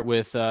 Let's start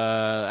with,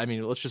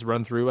 let's just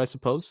run through, I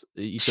suppose,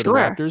 each of the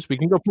Raptors. We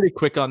can go pretty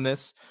quick on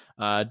this.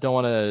 Don't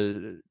want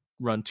to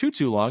run too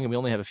long, and we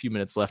only have a few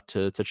minutes left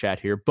to chat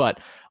here. But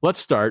let's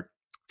start.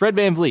 Fred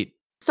VanVleet.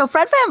 So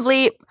Fred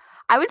VanVleet,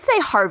 I would say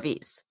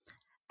Harvey's.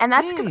 And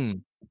that's because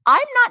I'm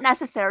not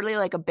necessarily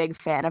like a big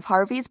fan of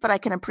Harvey's, but I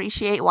can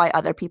appreciate why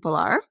other people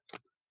are.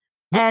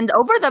 And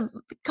over the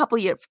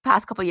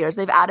past couple years,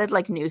 they've added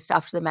like new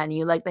stuff to the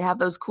menu. Like they have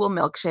those cool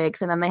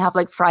milkshakes, and then they have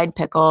like fried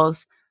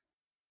pickles.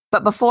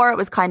 But before it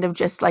was kind of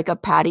just like a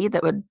patty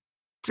that would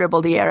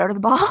dribble the air out of the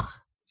ball.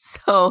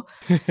 So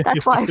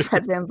that's why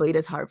Fred VanVleet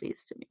is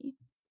Harvey's to me.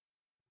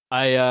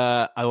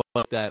 I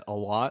like that a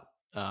lot.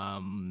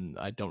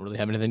 I don't really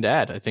have anything to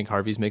add. I think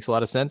Harvey's makes a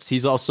lot of sense.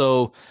 He's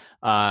also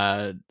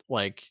I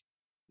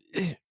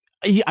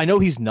know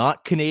he's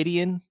not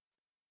Canadian,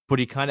 but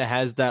he kind of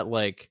has that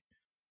like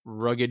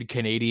rugged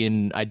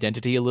Canadian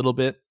identity a little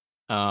bit.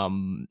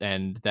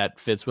 And that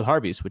fits with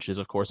Harvey's, which is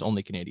of course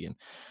only Canadian.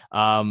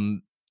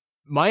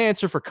 My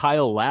answer for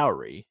Kyle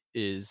Lowry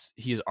is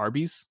he is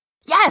Arby's.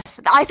 Yes,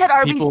 I said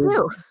Arby's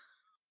too.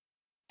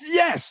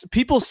 Yes,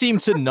 people seem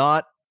to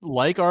not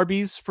like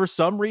Arby's for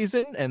some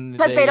reason, and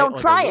because they don't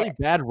try it.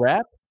 Bad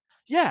rap.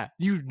 Yeah,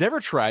 you've never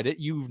tried it.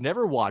 You've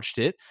never watched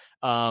it.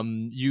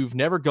 You've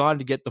never gone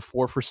to get the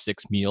 4 for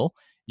 $6 meal.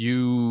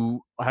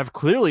 You have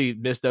clearly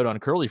missed out on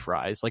curly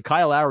fries. Like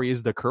Kyle Lowry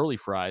is the curly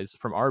fries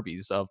from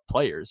Arby's of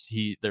players.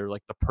 They're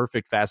like the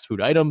perfect fast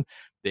food item.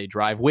 They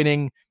drive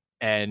winning.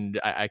 And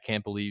I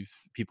can't believe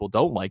people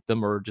don't like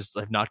them or just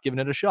have not given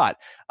it a shot.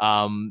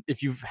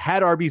 If you've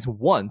had Arby's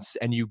once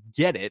and you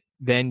get it,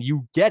 then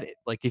you get it.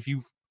 Like if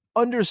you've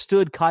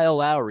understood Kyle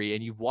Lowry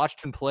and you've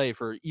watched him play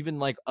for even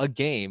like a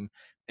game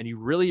and you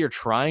really are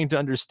trying to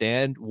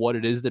understand what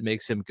it is that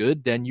makes him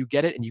good, then you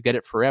get it and you get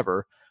it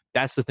forever.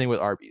 That's the thing with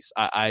Arby's.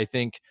 I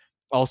think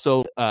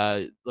also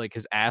like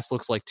his ass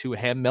looks like 2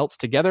 ham melts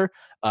together.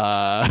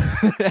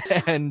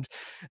 And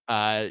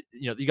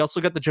you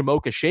also got the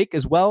Jamocha shake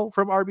as well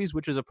from Arby's,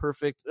 which is a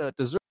perfect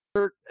dessert.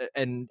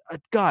 And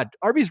God,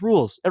 Arby's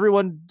rules.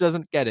 Everyone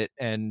doesn't get it.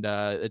 And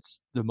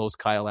it's the most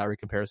Kyle Lowry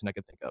comparison I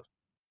could think of.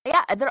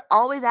 Yeah, they're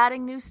always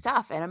adding new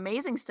stuff and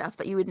amazing stuff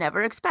that you would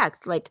never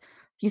expect. Like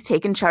he's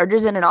taken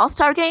charges in an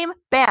all-star game.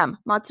 Bam,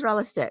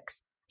 mozzarella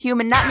sticks.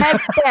 Human nutmeg.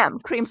 Bam,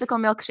 creamsicle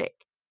milkshake.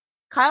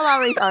 Kyle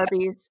Lowry's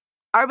Arby's.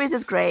 Arby's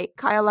is great.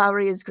 Kyle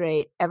Lowry is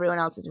great. Everyone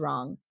else is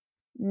wrong.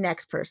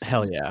 Next person.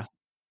 Hell yeah.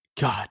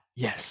 God,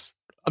 yes.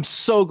 I'm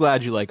so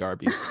glad you like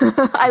Arby's.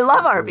 I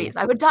love Arby's.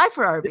 I would die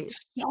for Arby's.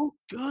 It's so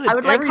good. I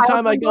would like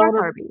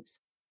Arby's.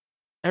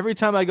 Every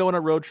time I go on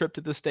a road trip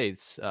to the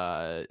States,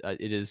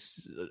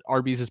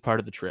 Arby's is part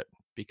of the trip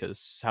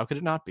because how could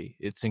it not be?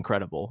 It's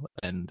incredible.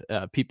 And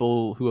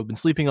people who have been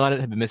sleeping on it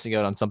have been missing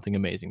out on something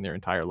amazing their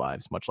entire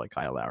lives, much like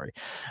Kyle Lowry.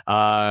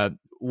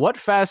 What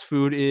fast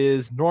food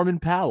is Norman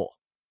Powell?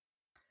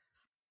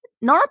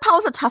 Norman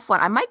Powell's a tough one.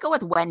 I might go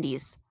with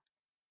Wendy's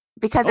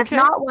because it's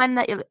not one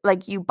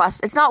that you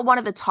bust. It's not one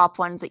of the top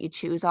ones that you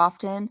choose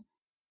often.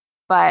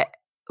 But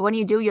when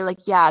you do, you're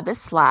like, yeah, this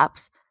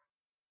slaps.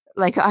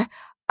 Like a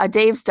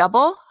Dave's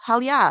double?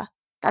 Hell yeah.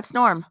 That's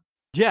Norm.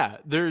 Yeah,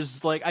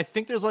 I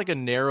think there's like a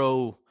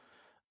narrow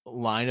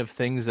line of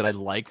things that I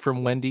like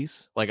from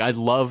Wendy's. Like I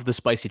love the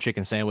spicy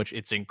chicken sandwich.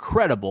 It's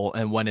incredible.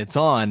 And when it's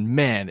on,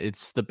 man,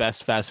 it's the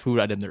best fast food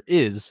item there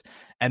is.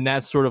 And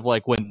that's sort of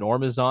like when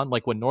Norm is on,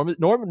 like when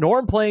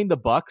Norm playing the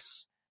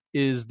Bucks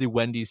is the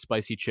Wendy's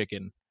spicy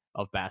chicken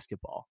of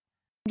basketball.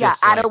 Yeah,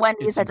 at a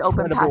Wendy's that's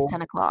open past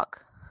 10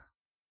 o'clock.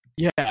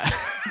 Yeah.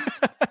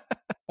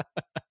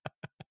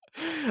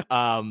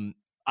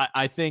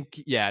 I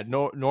think, yeah,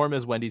 Norm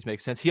as Wendy's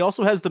makes sense. He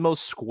also has the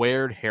most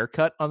squared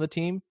haircut on the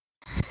team,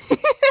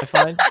 I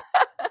find,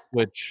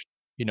 which,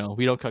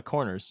 we don't cut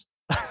corners.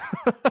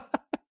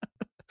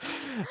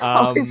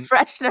 Always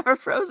fresh, never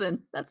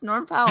frozen. That's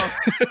Norm Powell.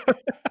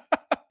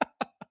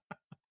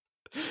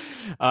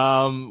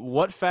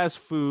 What fast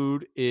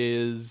food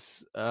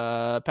is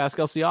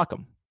Pascal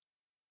Siakam?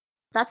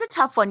 That's a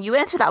tough one. You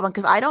answer that one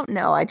because I don't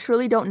know. I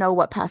truly don't know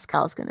what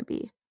Pascal is going to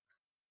be.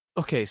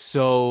 Okay,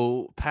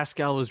 so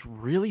Pascal is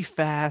really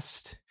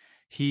fast.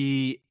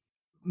 He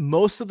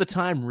most of the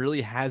time really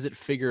has it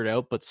figured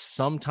out, but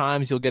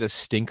sometimes you'll get a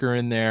stinker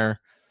in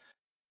there.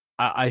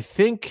 I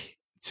think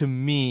to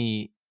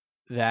me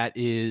that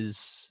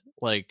is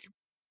like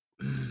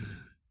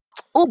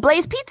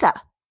Blaze Pizza.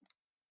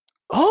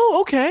 Oh,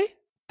 okay.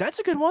 That's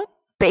a good one.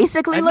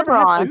 Basically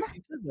LeBron.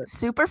 Pizza, but...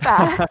 super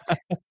fast.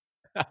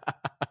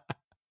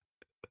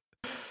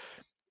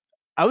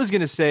 I was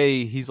going to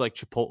say he's like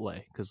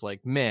Chipotle because,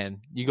 like, man,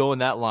 you go in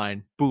that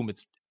line, boom,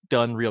 it's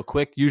done real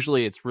quick.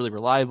 Usually it's really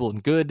reliable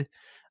and good.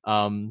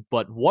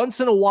 But once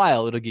in a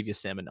while, it'll give you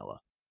salmonella.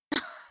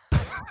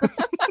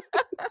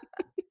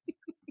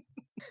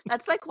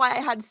 That's like why I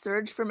had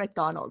Surge for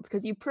McDonald's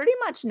because you pretty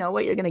much know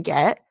what you're going to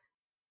get.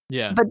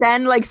 Yeah. But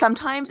then, like,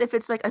 sometimes if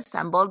it's, like,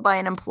 assembled by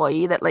an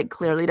employee that, like,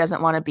 clearly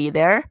doesn't want to be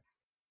there,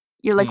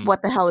 you're like,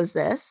 what the hell is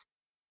this?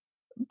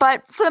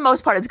 But for the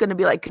most part, it's going to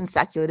be, like,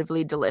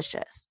 consecutively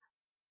delicious.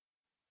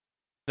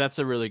 That's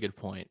a really good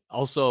point.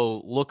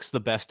 Also, looks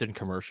the best in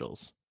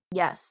commercials.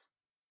 Yes.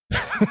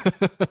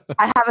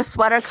 I have a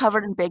sweater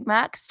covered in Big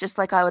Macs, just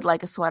like I would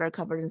like a sweater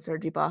covered in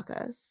Serge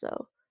Ibaka.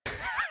 So,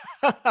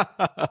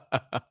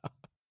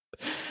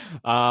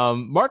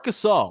 Marc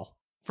Gasol,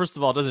 first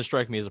of all, doesn't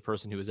strike me as a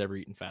person who has ever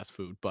eaten fast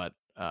food. But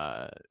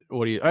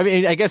what do you? I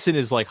mean, I guess in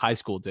his like high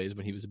school days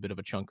when he was a bit of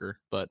a chunker,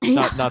 but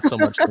not so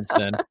much since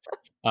then.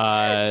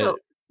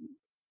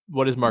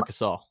 What is Marc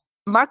Gasol?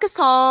 Marc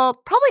Gasol,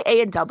 probably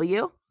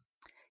A&W.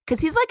 Because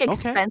he's like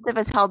expensive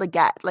as hell to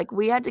get. Like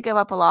we had to give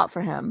up a lot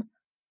for him.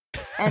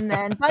 And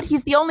then, but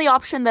he's the only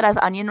option that has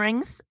onion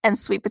rings and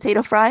sweet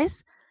potato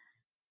fries.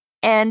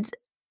 And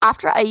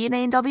after I eat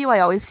A&W, I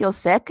always feel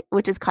sick,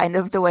 which is kind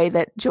of the way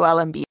that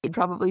Joel Embiid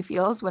probably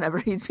feels whenever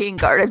he's being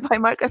guarded by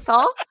Marc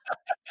Gasol.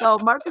 So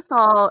Marc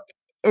Gasol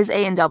is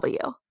A&W.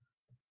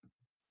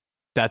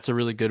 That's a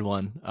really good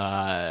one.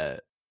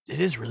 It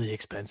is really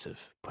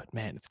expensive, but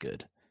man, it's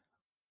good.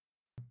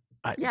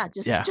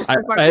 Just I,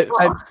 support I,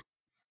 people.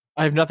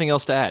 I have nothing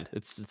else to add.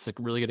 It's a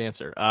really good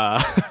answer.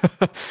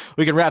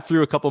 We can wrap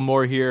through a couple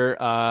more here.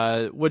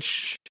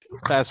 Which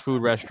fast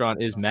food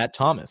restaurant is Matt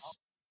Thomas?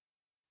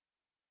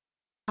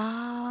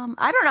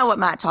 I don't know what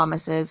Matt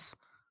Thomas is.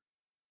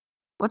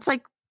 What's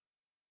like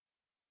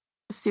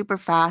super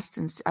fast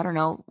and I don't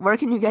know. Where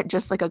can you get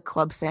just like a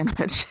club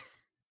sandwich?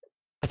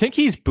 I think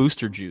he's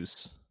Booster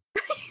Juice.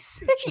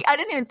 I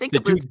didn't even think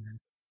of Booster.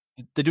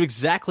 They do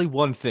exactly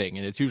one thing,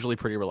 and it's usually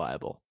pretty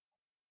reliable.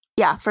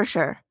 Yeah, for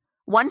sure.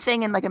 One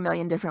thing in like a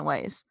million different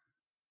ways.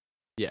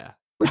 Yeah.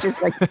 Which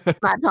is like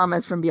Matt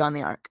Thomas from Beyond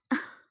the Arc.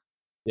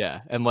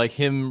 Yeah, and like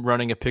him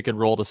running a pick and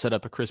roll to set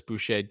up a Chris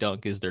Boucher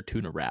dunk is their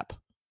tuna wrap.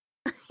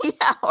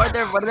 Yeah, or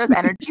what are those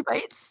energy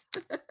bites?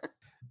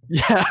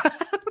 Yeah.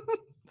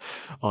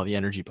 Oh, the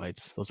energy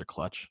bites. Those are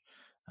clutch.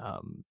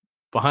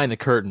 Behind the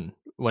curtain,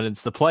 when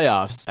it's the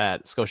playoffs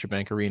at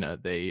Scotiabank Arena,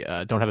 they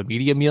don't have a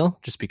media meal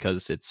just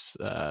because it's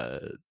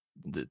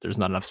there's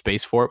not enough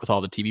space for it with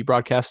all the TV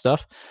broadcast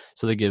stuff.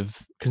 So they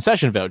give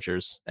concession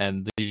vouchers,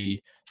 and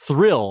the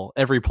thrill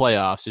every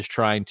playoffs is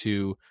trying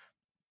to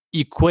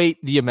equate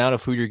the amount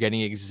of food you're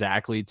getting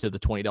exactly to the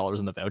 $20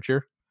 in the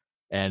voucher.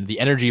 And the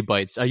energy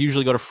bites, I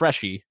usually go to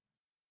Freshie.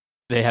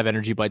 They have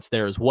energy bites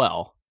there as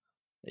well.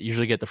 I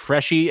usually get the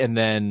Freshie and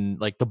then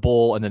like the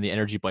bowl and then the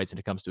energy bites, and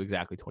it comes to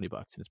exactly $20,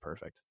 and it's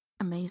perfect.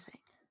 Amazing.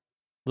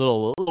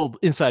 Little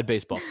inside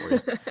baseball for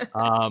you.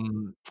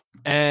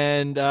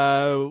 And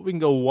we can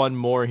go one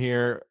more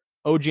here.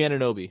 OG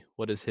Anunoby,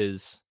 what is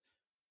his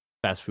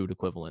fast food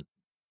equivalent?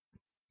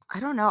 I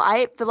don't know.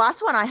 The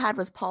last one I had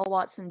was Paul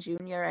Watson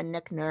Jr. and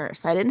Nick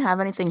Nurse. I didn't have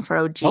anything for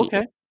OG.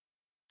 Okay.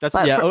 I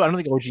don't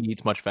think OG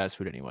eats much fast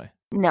food anyway.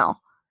 No.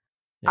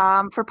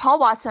 Yeah. For Paul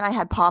Watson, I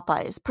had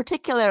Popeyes,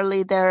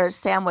 particularly their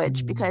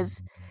sandwich,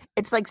 because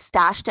it's like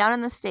stashed down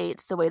in the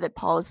States the way that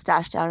Paul is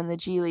stashed down in the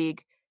G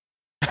League.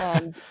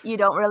 And you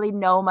don't really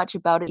know much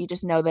about it. You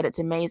just know that it's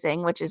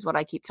amazing, which is what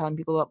I keep telling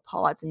people about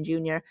Paul Watson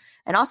Jr.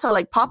 And also,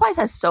 like, Popeyes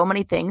has so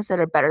many things that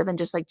are better than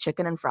just like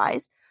chicken and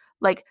fries.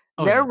 Like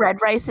their red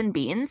rice and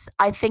beans,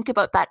 I think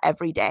about that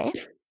every day.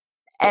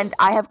 And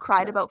I have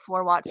cried about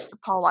Paul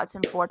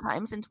Watson 4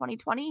 times in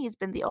 2020. He's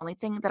been the only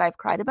thing that I've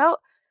cried about.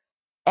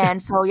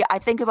 And so, yeah, I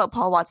think about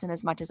Paul Watson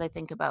as much as I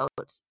think about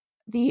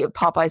the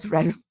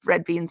Popeyes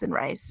red beans and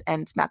rice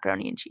and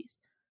macaroni and cheese.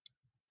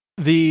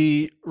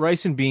 The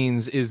rice and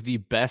beans is the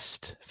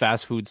best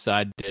fast food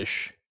side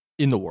dish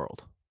in the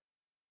world.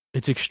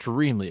 It's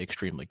extremely,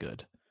 extremely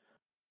good.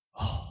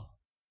 Oh,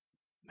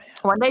 man.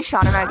 One day,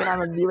 Sean and I are going to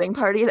have a viewing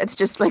party that's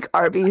just like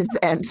Arby's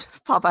and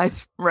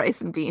Popeyes rice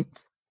and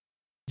beans.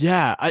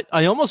 Yeah,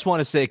 I almost want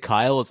to say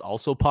Kyle is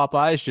also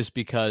Popeyes just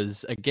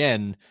because,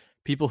 again,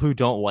 people who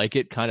don't like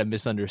it kind of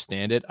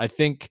misunderstand it. I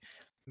think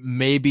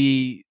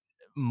maybe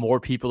more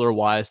people are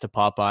wise to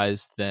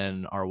Popeyes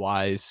than are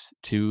wise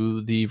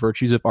to the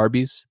virtues of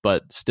Arby's,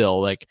 but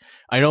still, like,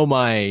 I know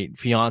my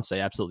fiance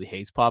absolutely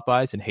hates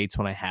Popeyes and hates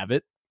when I have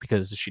it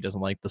because she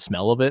doesn't like the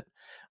smell of it.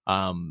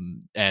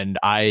 And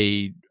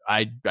I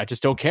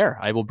just don't care.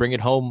 I will bring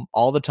it home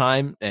all the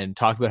time and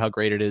talk about how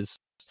great it is.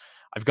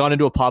 I've gone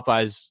into a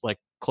Popeyes like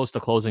close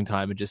to closing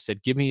time and just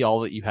said, give me all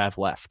that you have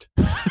left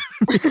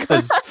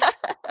because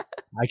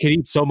I could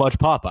eat so much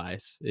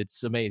Popeyes.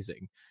 It's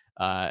amazing.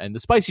 And the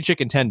spicy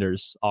chicken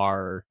tenders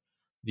are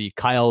the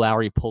Kyle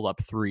Lowry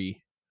pull-up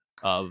 3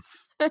 of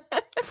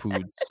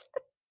foods.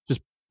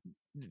 Just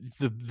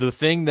the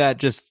thing that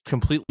just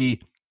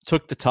completely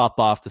took the top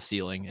off the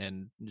ceiling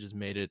and just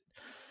made it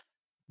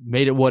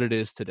what it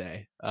is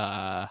today.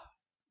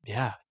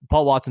 Yeah,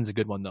 Paul Watson's a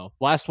good one though.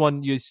 Last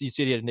one, you said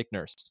you had Nick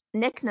Nurse.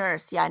 Nick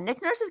Nurse, yeah,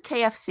 Nick Nurse is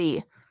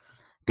KFC.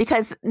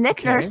 Because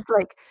Nick Nurse,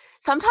 like,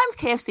 sometimes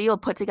KFC will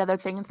put together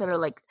things that are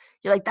like,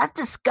 you're like, that's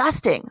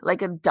disgusting.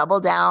 Like a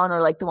double down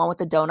or like the one with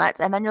the donuts.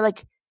 And then you're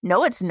like,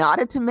 no, it's not.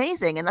 It's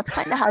amazing. And that's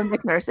kind of how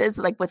Nick Nurse is,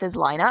 like, with his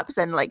lineups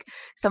and like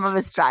some of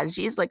his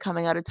strategies, like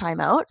coming out of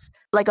timeouts.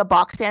 Like a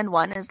box stand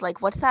one is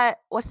like, what's that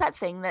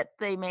thing that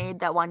they made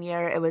that one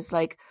year? It was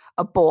like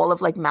a bowl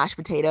of like mashed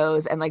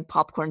potatoes and like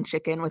popcorn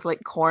chicken with like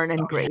corn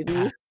and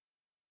gravy.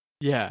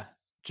 Yeah.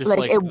 Just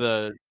like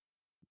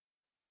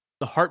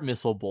the heart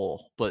missile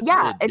bowl, but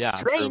it's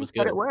strange,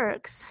 but it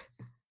works.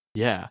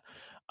 Yeah.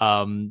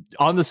 Along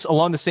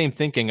the same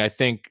thinking, I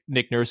think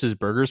Nick Nurse's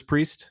Burgers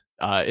Priest.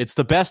 It's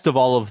the best of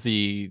all of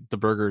the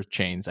burger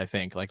chains, I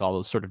think, like all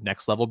those sort of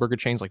next level burger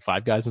chains, like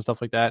Five Guys and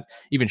stuff like that,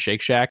 even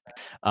Shake Shack.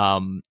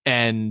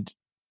 And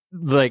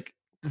like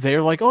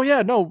they're like, oh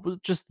yeah, no,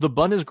 just the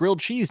bun is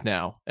grilled cheese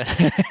now.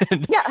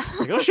 And yeah.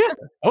 It's like, oh shit,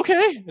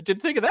 okay, I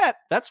didn't think of that.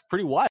 That's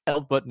pretty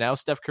wild. But now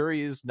Steph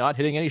Curry is not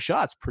hitting any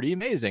shots. Pretty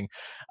amazing.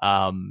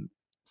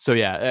 So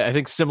yeah, I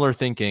think similar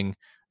thinking.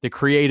 The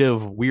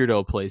creative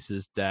weirdo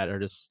places that are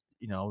just,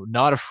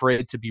 not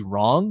afraid to be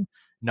wrong,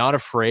 not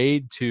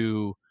afraid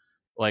to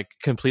like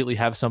completely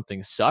have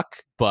something suck,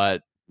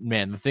 but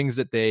man, the things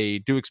that they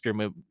do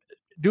experiment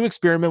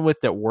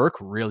with that work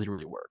really,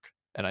 really work.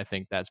 And I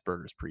think that's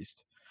Burgers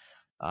Priest.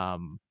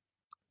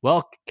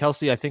 Well,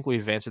 Kelsey, I think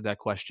we've answered that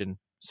question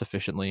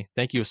sufficiently.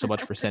 Thank you so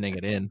much for sending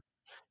it in.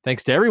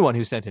 Thanks to everyone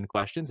who sent in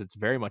questions. It's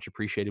very much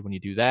appreciated when you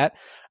do that.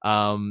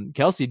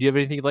 Kelsey, do you have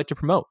anything you'd like to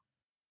promote?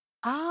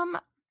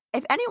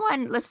 If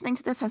anyone listening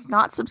to this has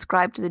not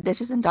subscribed to the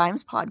Dishes and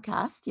Dimes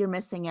podcast, you're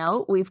missing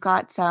out. We've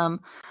got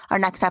our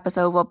next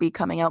episode will be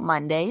coming out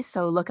Monday,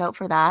 so look out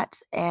for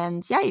that.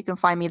 And yeah, you can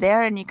find me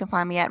there, and you can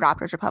find me at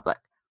Raptors Republic.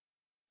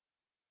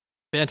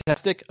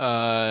 Fantastic.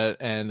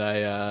 And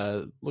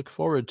I look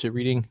forward to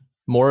reading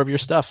more of your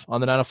stuff on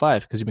the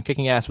 905 because you've been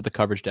kicking ass with the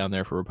coverage down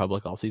there for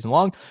Republic all season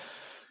long.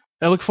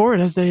 And I look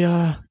forward as they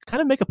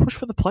kind of make a push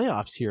for the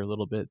playoffs here a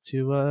little bit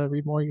to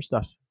read more of your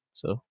stuff.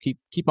 So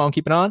keep on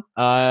keeping on.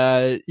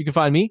 You can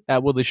find me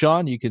at Woodley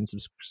Sean. You can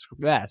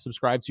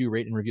subscribe to,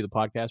 rate, and review the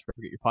podcast wherever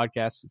you get your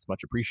podcasts. It's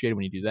much appreciated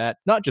when you do that,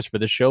 not just for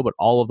this show, but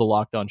all of the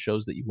Locked On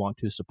shows that you want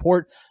to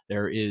support.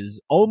 There is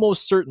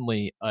almost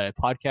certainly a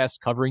podcast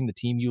covering the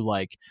team you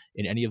like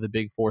in any of the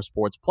big four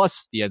sports,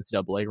 plus the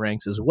NCAA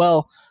ranks as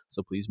well.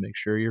 So please make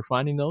sure you're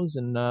finding those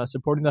and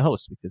supporting the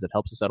hosts because it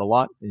helps us out a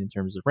lot in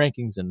terms of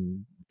rankings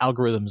and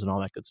algorithms and all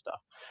that good stuff.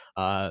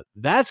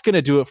 That's going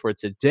to do it for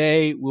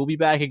today. We'll be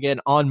back again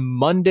on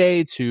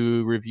Monday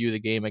to review the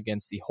game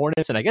against the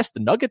Hornets and I guess the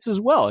Nuggets as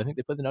well. I think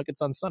they play the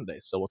Nuggets on Sunday.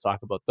 So we'll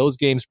talk about those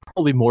games,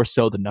 probably more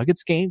so the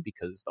Nuggets game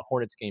because the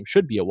Hornets game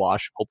should be a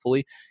wash,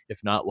 hopefully.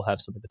 If not, we'll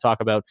have something to talk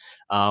about.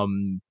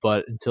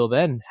 But until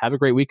then, have a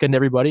great weekend,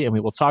 everybody. And we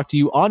will talk to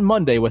you on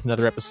Monday with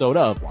another episode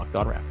of Locked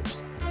On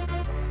Raptors.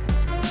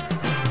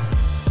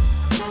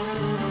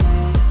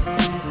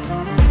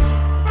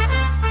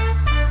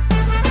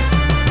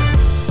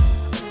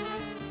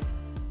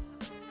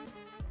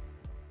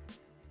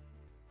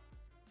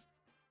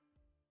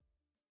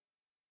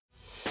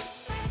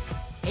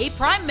 Hey,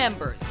 Prime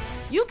members,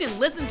 you can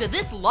listen to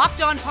this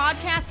Locked On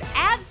podcast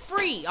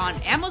ad-free on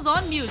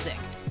Amazon Music.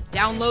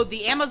 Download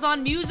the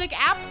Amazon Music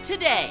app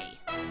today.